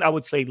 even I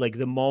would say like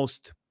the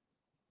most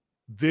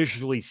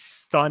visually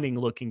stunning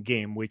looking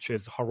game, which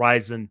is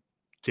Horizon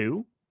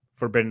 2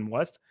 Forbidden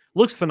West.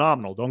 Looks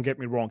phenomenal, don't get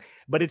me wrong,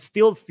 but it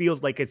still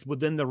feels like it's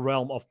within the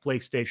realm of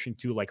PlayStation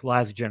 2, like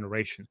last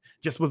generation,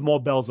 just with more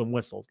bells and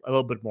whistles, a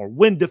little bit more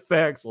wind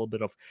effects, a little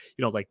bit of,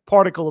 like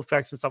particle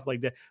effects and stuff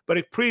like that. But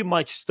it pretty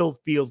much still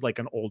feels like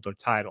an older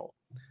title.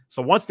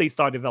 So once they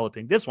start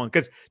developing this one,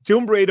 because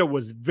Tomb Raider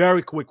was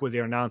very quick with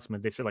their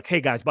announcement, they said, like,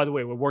 hey guys, by the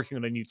way, we're working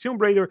on a new Tomb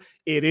Raider.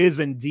 It is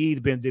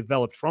indeed been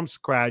developed from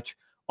scratch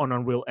on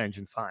Unreal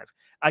Engine 5.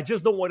 I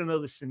just don't want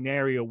another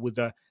scenario with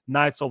the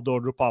Knights of the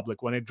Old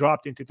Republic when it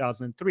dropped in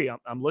 2003.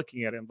 I'm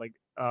looking at it, I'm like,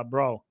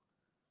 bro,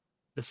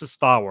 this is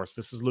Star Wars.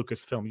 This is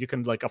Lucasfilm. You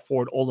can like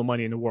afford all the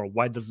money in the world.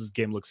 Why does this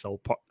game look so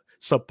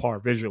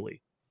subpar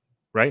visually?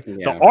 Right? The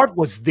Yeah. art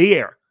was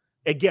there.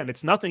 Again,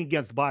 it's nothing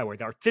against Bioware.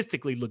 It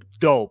artistically looked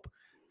dope.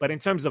 But in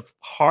terms of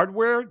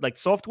hardware, like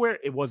software,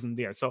 it wasn't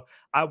there. So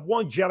I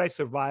want Jedi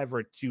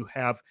Survivor to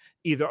have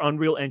either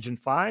Unreal Engine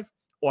 5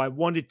 or I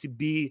want it to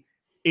be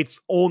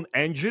its own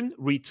engine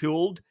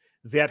retooled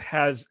that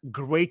has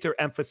greater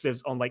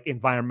emphasis on like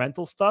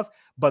environmental stuff,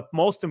 but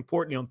most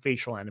importantly on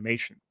facial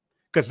animation.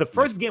 because the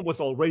first game was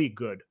already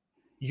good.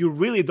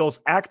 Those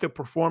actor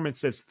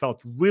performances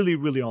felt really,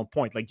 really on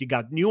point. Like you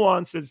got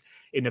nuances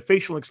in the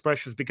facial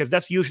expressions, because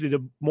that's usually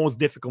the most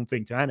difficult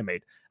thing to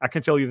animate. I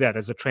can tell you that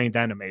as a trained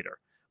animator.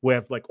 We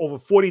have like over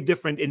 40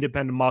 different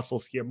independent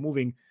muscles here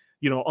moving,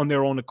 on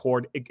their own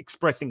accord,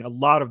 expressing a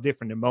lot of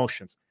different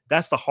emotions.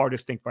 That's the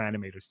hardest thing for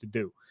animators to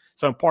do.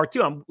 So in part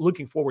 2, I'm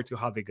looking forward to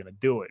how they're going to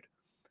do it.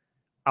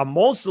 I'm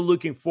also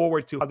looking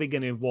forward to how they're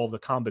going to evolve the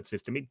combat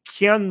system. It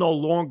can no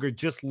longer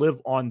just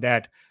live on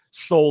that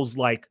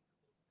Souls-like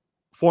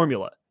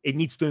formula. It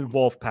needs to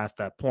evolve past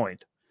that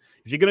point.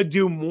 If you're going to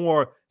do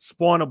more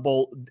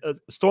spawnable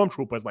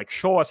stormtroopers, like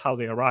show us how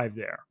they arrive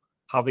there,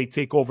 how they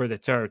take over the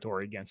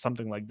territory again,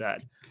 something like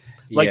that.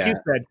 Like you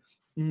said,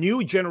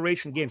 new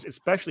generation games,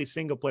 especially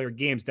single player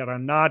games that are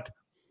not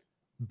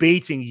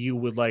baiting you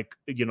with like,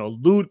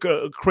 loot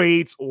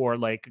crates or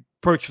like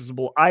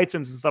purchasable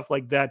items and stuff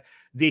like that,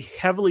 they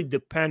heavily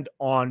depend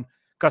on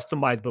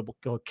customizable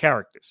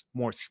characters,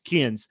 more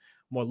skins,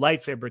 more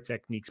lightsaber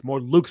techniques, more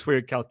looks for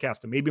your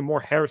Calcaster, maybe more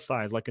hair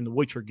size like in the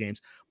Witcher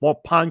games, more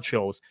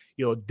ponchos,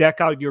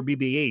 deck out your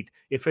BB-8.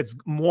 If it's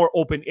more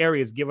open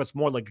areas, give us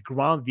more like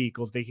ground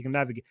vehicles that you can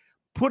navigate.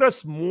 Put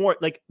us more,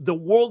 like the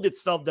world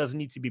itself doesn't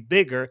need to be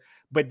bigger,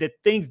 but the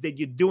things that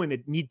you do in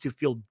it need to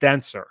feel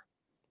denser.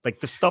 Like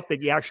the stuff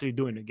that you actually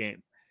do in the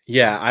game.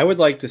 Yeah, I would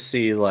like to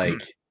see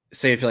like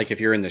say if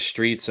you're in the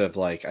streets of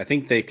like I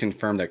think they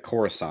confirmed that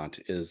Coruscant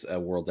is a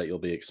world that you'll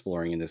be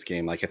exploring in this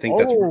game. Like I think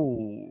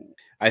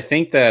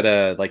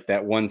that like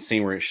that one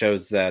scene where it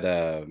shows that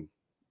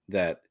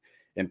that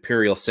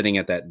Imperial sitting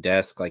at that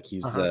desk, like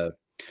he's the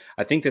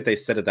I think that they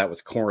said that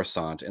was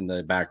Coruscant in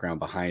the background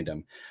behind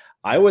him.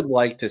 I would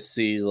like to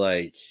see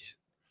like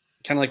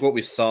kind of like what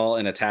we saw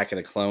in Attack of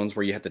the Clones,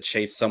 where you have to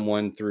chase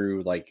someone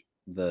through like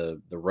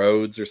the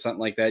roads or something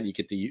like that. You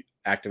get to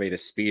activate a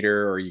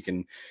speeder, or you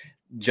can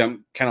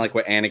jump, kind of like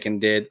what Anakin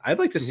did. I'd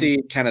like to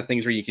see kind of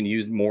things where you can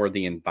use more of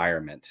the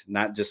environment,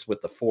 not just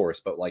with the Force,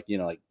 but like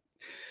like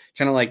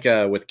kind of like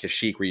with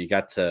Kashyyyk, where you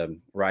got to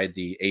ride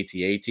the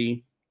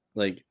AT-AT.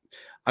 Like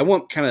I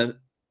want kind of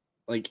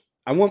like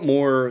I want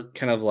more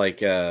kind of like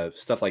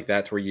stuff like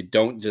that, to where you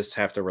don't just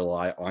have to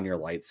rely on your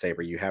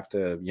lightsaber. You have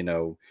to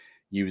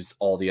use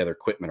all the other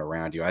equipment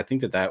around you. I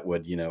think that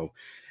would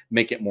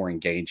make it more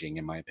engaging,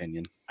 in my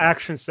opinion.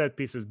 Action set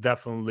pieces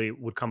definitely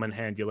would come in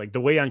handy. Like the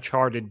way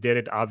Uncharted did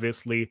it,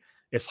 obviously,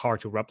 is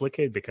hard to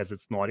replicate because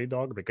it's Naughty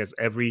Dog, because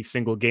every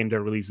single game they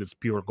release is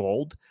pure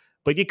gold.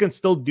 But you can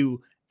still do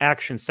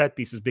action set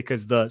pieces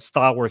because the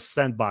Star Wars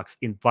sandbox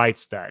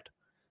invites that.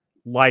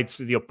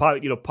 Lights,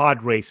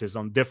 pod races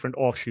on different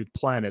offshoot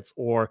planets,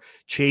 or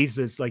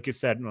chases, like you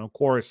said, on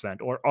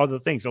Coruscant, or other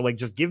things. Or like,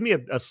 just give me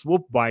a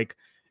swoop bike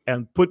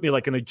and put me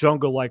like in a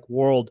jungle-like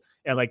world,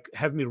 and like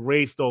have me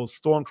race those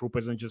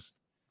stormtroopers and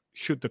just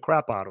shoot the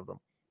crap out of them.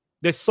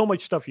 There's so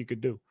much stuff you could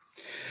do.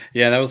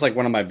 Yeah, that was like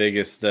one of my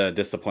biggest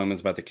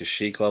disappointments about the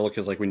Kashyyyk level,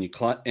 because like when you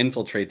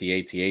infiltrate the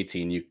AT-AT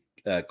and you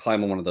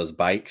climb on one of those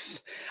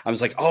bikes, I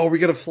was like, oh, we're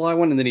gonna fly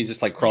one, and then he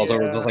just like crawls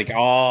over, just like,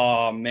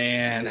 oh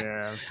man.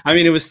 Yeah. I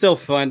mean, it was still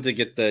fun to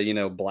get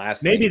the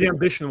blast. Maybe the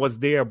ambition was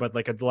there, but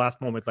like at the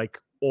last moment, like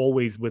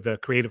always with the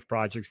creative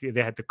projects,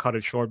 they had to cut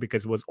it short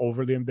because it was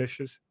overly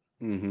ambitious.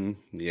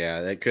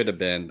 Yeah, that could have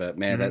been, but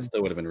man, that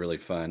still would have been really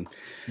fun.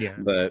 Yeah.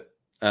 But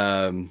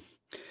other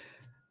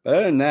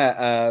than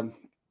that,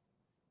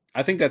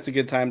 I think that's a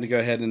good time to go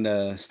ahead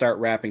and start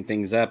wrapping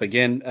things up.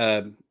 Again,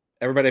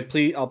 everybody,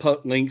 please, I'll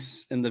put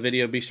links in the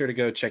video. Be sure to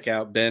go check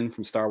out Ben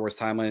from Star Wars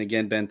Timeline.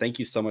 Again, Ben, thank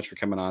you so much for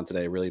coming on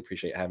today. Really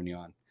appreciate having you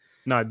on.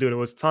 No, dude, it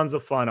was tons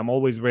of fun. I'm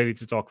always ready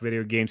to talk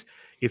video games.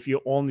 If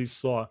you only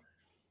saw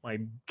my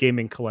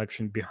gaming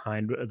collection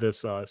behind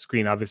this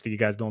screen, obviously you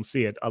guys don't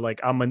see it.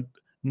 I'm a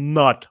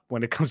nut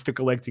when it comes to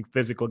collecting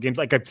physical games.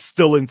 Like I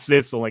still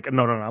insist on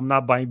no, I'm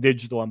not buying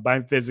digital. I'm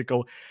buying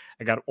physical.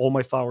 I got all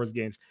my Star Wars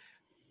games.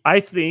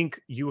 I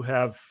think you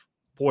have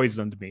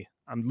poisoned me.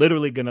 I'm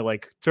literally gonna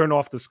turn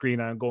off the screen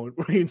and go and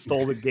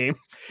reinstall the game.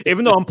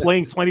 Even though I'm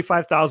playing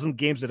 25,000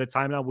 games at a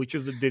time now, which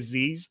is a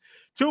disease.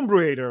 Tomb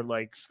Raider,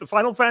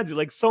 Final Fantasy,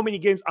 so many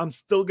games, I'm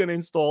still gonna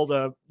install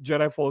the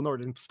Jedi Fallen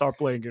Order and start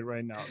playing it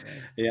right now,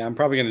 man. Yeah, I'm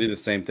probably gonna do the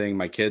same thing.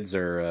 My kids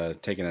are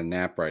taking a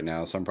nap right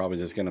now, so I'm probably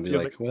just gonna be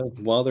well,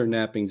 while they're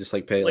napping, just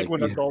pay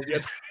when adult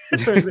yet.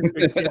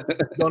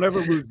 Don't ever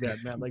lose that,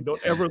 man.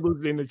 Don't ever lose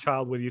the inner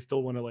child when you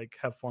still want to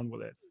have fun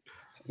with it.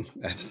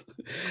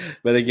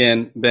 But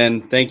again,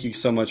 Ben, thank you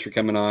so much for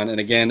coming on. And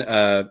again,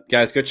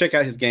 guys, go check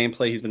out his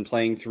gameplay. He's been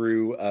playing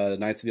through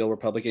Knights of the Old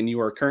Republic, and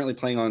you are currently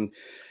playing on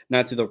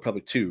Knights of the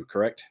Republic 2,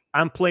 correct?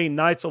 I'm playing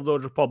Knights of the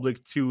Old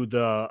Republic 2,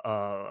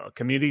 the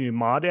community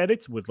mod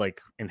edits with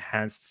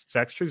enhanced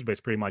textures, but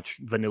it's pretty much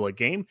vanilla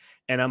game.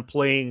 And I'm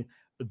playing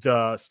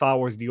the Star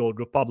Wars The Old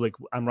Republic.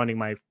 I'm running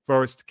my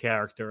first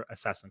character,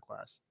 Assassin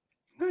class.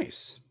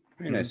 Nice.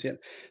 Very nice. Yeah.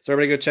 So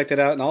everybody go check that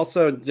out. And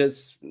also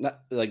just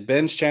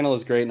Ben's channel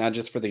is great, not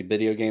just for the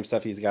video game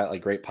stuff. He's got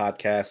great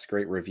podcasts,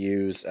 great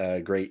reviews,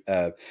 great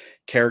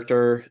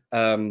character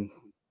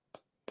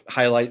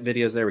highlight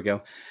videos. There we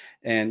go.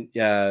 And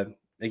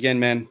again,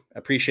 man, I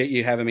appreciate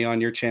you having me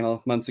on your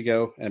channel months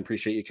ago, and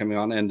appreciate you coming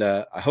on. And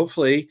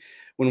hopefully,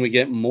 when we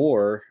get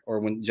more, or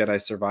when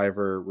Jedi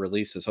Survivor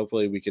releases,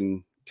 hopefully we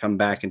can come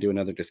back and do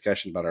another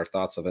discussion about our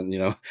thoughts of it.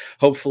 And,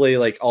 hopefully,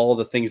 like, all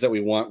the things that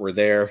we want were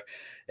there,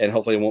 and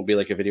hopefully it won't be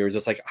like a video where it's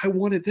just like, I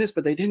wanted this,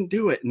 but they didn't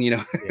do it. And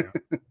Yeah.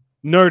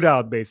 Nerd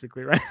out,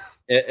 basically, right?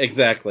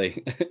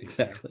 Exactly, Yeah.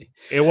 exactly.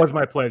 It was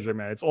my pleasure,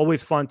 man. It's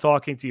always fun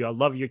talking to you. I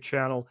love your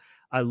channel.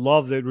 I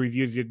love the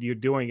reviews you're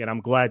doing, and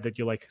I'm glad that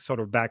you're like sort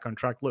of back on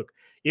track. Look,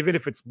 even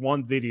if it's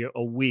one video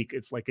a week,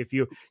 it's like if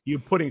you're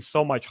putting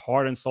so much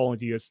heart and soul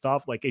into your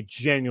stuff, like it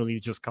genuinely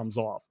just comes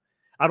off.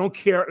 I don't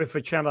care if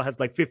a channel has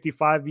like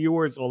 55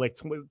 viewers or like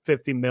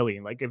 50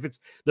 million. Like if it's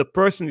the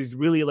person is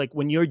really like,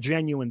 when you're a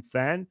genuine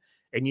fan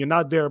and you're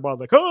not there about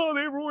like, oh,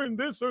 they ruined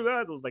this or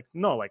that. It was like,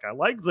 no, like I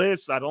like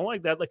this, I don't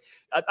like that. Like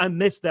I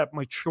miss that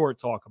mature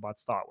talk about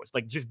Star Wars,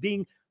 like just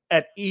being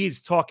at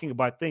ease talking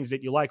about things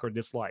that you like or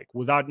dislike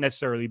without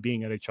necessarily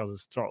being at each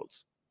other's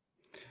throats.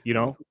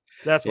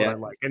 That's what Yeah. I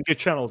like. And your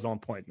channel's on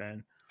point,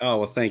 man. Oh,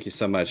 well, thank you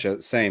so much.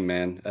 Same,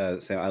 man.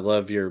 Same. I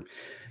love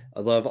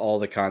all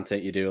the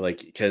content you do. Like,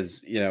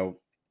 because,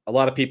 a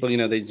lot of people,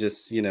 they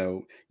just,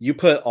 you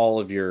put all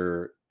of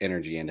your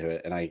energy into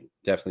it. And I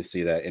definitely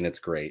see that. And it's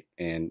great.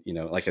 And,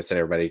 like I said,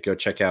 everybody go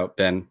check out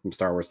Ben from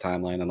Star Wars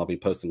Timeline, and I'll be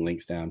posting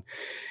links down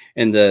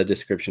in the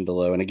description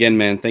below. And again,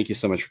 man, thank you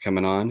so much for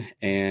coming on.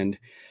 And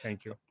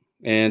Thank you.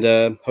 And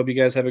hope you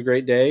guys have a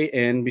great day.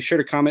 And be sure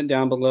to comment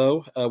down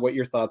below what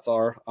your thoughts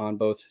are on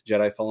both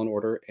Jedi Fallen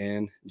Order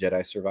and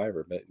Jedi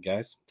Survivor. But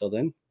guys, till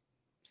then,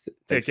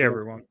 Take care,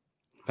 everyone.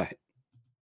 Bye.